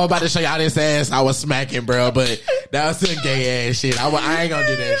 I was about to show y'all this ass I was smacking, bro, but that was some gay ass shit. I ain't gonna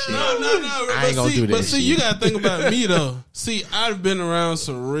do that shit. No. I ain't gonna do that But see, shit. you gotta think about me though. See, I've been around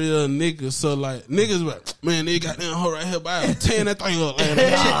some real niggas, so like niggas like, man, they got that hoe right here, but I tearing that thing up. Like,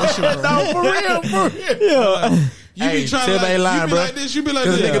 that shit right. No, for real. You be trying to Tim ain't lying, you be bro. like this, you be like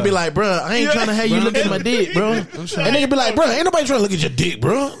Cause this. nigga be like, bro, I ain't trying to have you look at my dick, bro. And nigga be like, bro, ain't nobody trying to look at your dick,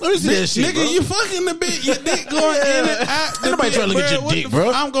 bro. Let me see that shit, Nigga, bro. you fucking the bitch, your dick going in and out. Ain't nobody trying to look at your What dick, the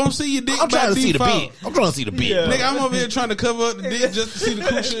bro. I'm gonna see your dick I'm by trying to see the default. beat. I'm trying to see the beat, Nigga, I'm over here trying to cover up the dick just to see the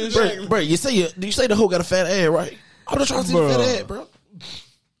coochie and shit. bro. You say the hoe got a fat ass, right? I'm just trying to see the fat ass, bro.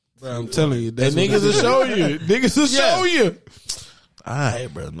 Bro, I'm telling you, that's And what niggas will it is. show you. Niggas will show you. All right,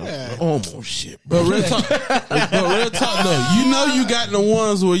 bro. No, almost shit, bro. But real talk though, you know you got the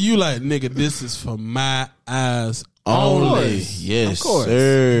ones where you like, nigga, this is for my eyes Only, yes,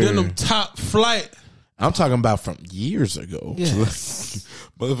 sir. Then them top flight. I'm talking about from years ago.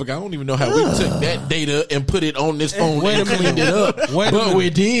 Motherfucker, I don't even know how we took that data and put it on this phone and cleaned it up. But we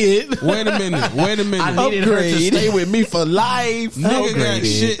did. Wait a minute. I needed her to stay with me for life. Nigga got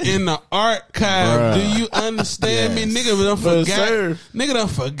shit in the archive. Bruh. Do you understand me? Nigga done sir. forgot. Nigga done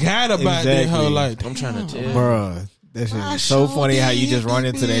forgot about that Exactly. whole like. I'm trying to tell. Bruh, that shit I is so sure funny how you did, just run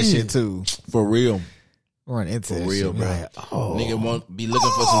into that bitch. shit too. For real. Run into that real, shit, bro. like, oh. Nigga won't be looking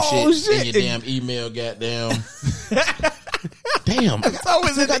for some shit in your damn email, goddamn. Damn. It's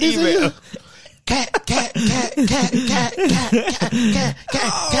always in the email.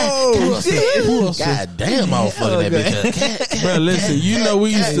 Oh, shit. God damn, I was fucking that bitch up. Bro, listen, you know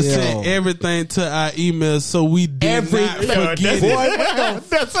we used to send everything to our emails so we did not forget it. What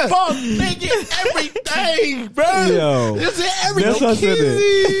the fuck, nigga? Everything, bro. Yo. This is That's everything. what's in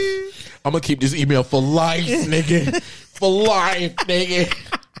it. I'm gonna keep this email for life, nigga. For life, nigga.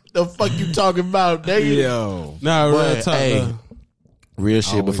 The fuck you talking about, nigga? Yo. Nah, real But, talk hey, though. real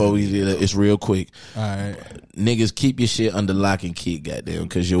shit before we do that. It's real quick. All right. Niggas, keep your shit under lock and key, goddamn.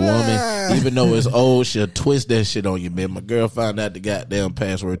 Cause your woman, even though it's old, she'll twist that shit on you, man. My girl found out the goddamn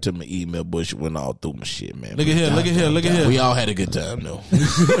password to my email, but she went all through my shit, man. Look at here, look at here, look at here. We all had a good time, though.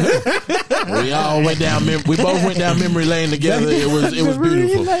 We all went down. We both went down memory lane together. It was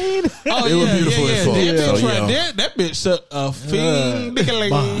beautiful. Oh, It was beautiful as fuck. That bitch So, right yo. there, that bitch sucked a fiend.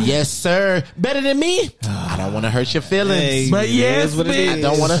 Yes, sir. Better than me. I don't want to hurt your feelings. Hey, But yes, what it bitch. I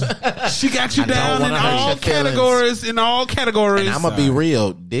don't want to. She got you I don't down in wanna hurt all your feelings. categories. In all categories. And I'm gonna be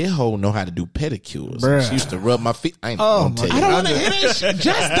real. This hoe know how to do pedicures. Bruh. She used to rub my feet. I ain't Oh, gonna tell you. I don't want to hear that shit.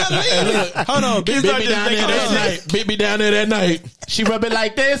 Just delete it. Hold on, bitch. Beat me down there that night. Beat me down there that night. She rub it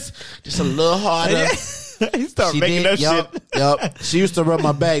like this, just a little harder. He started She making did. that shit. Yup. She used to rub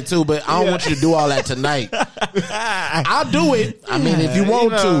my back too, but I don't want you to do all that tonight. I'll do it. I mean, if you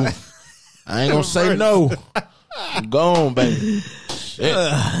want to, I ain't gonna say no. Go on, baby.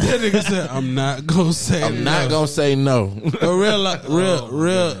 That nigga said, "I'm not gonna say. I'm not gonna say no. But real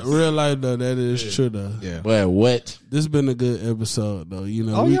life though, that is true though. Yeah. But what? This been a good episode though. You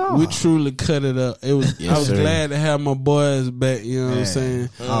know, Oh, yeah. we truly cut it up. It was. Yes, I was sir. glad to have my boys back. You know what I'm Yeah. saying?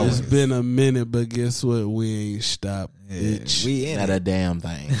 Always. It's been a minute, but guess what? We ain't stopped. Bitch. We in Not it. a damn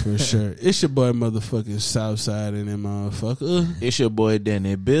thing. For sure. It's your boy motherfucking Southside and that motherfucker. It's your boy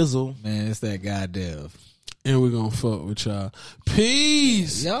Danny Bizzle. Man, it's that goddamn. And we're gonna fuck with y'all.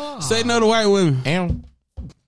 Peace. Yeah. Say no to white women. And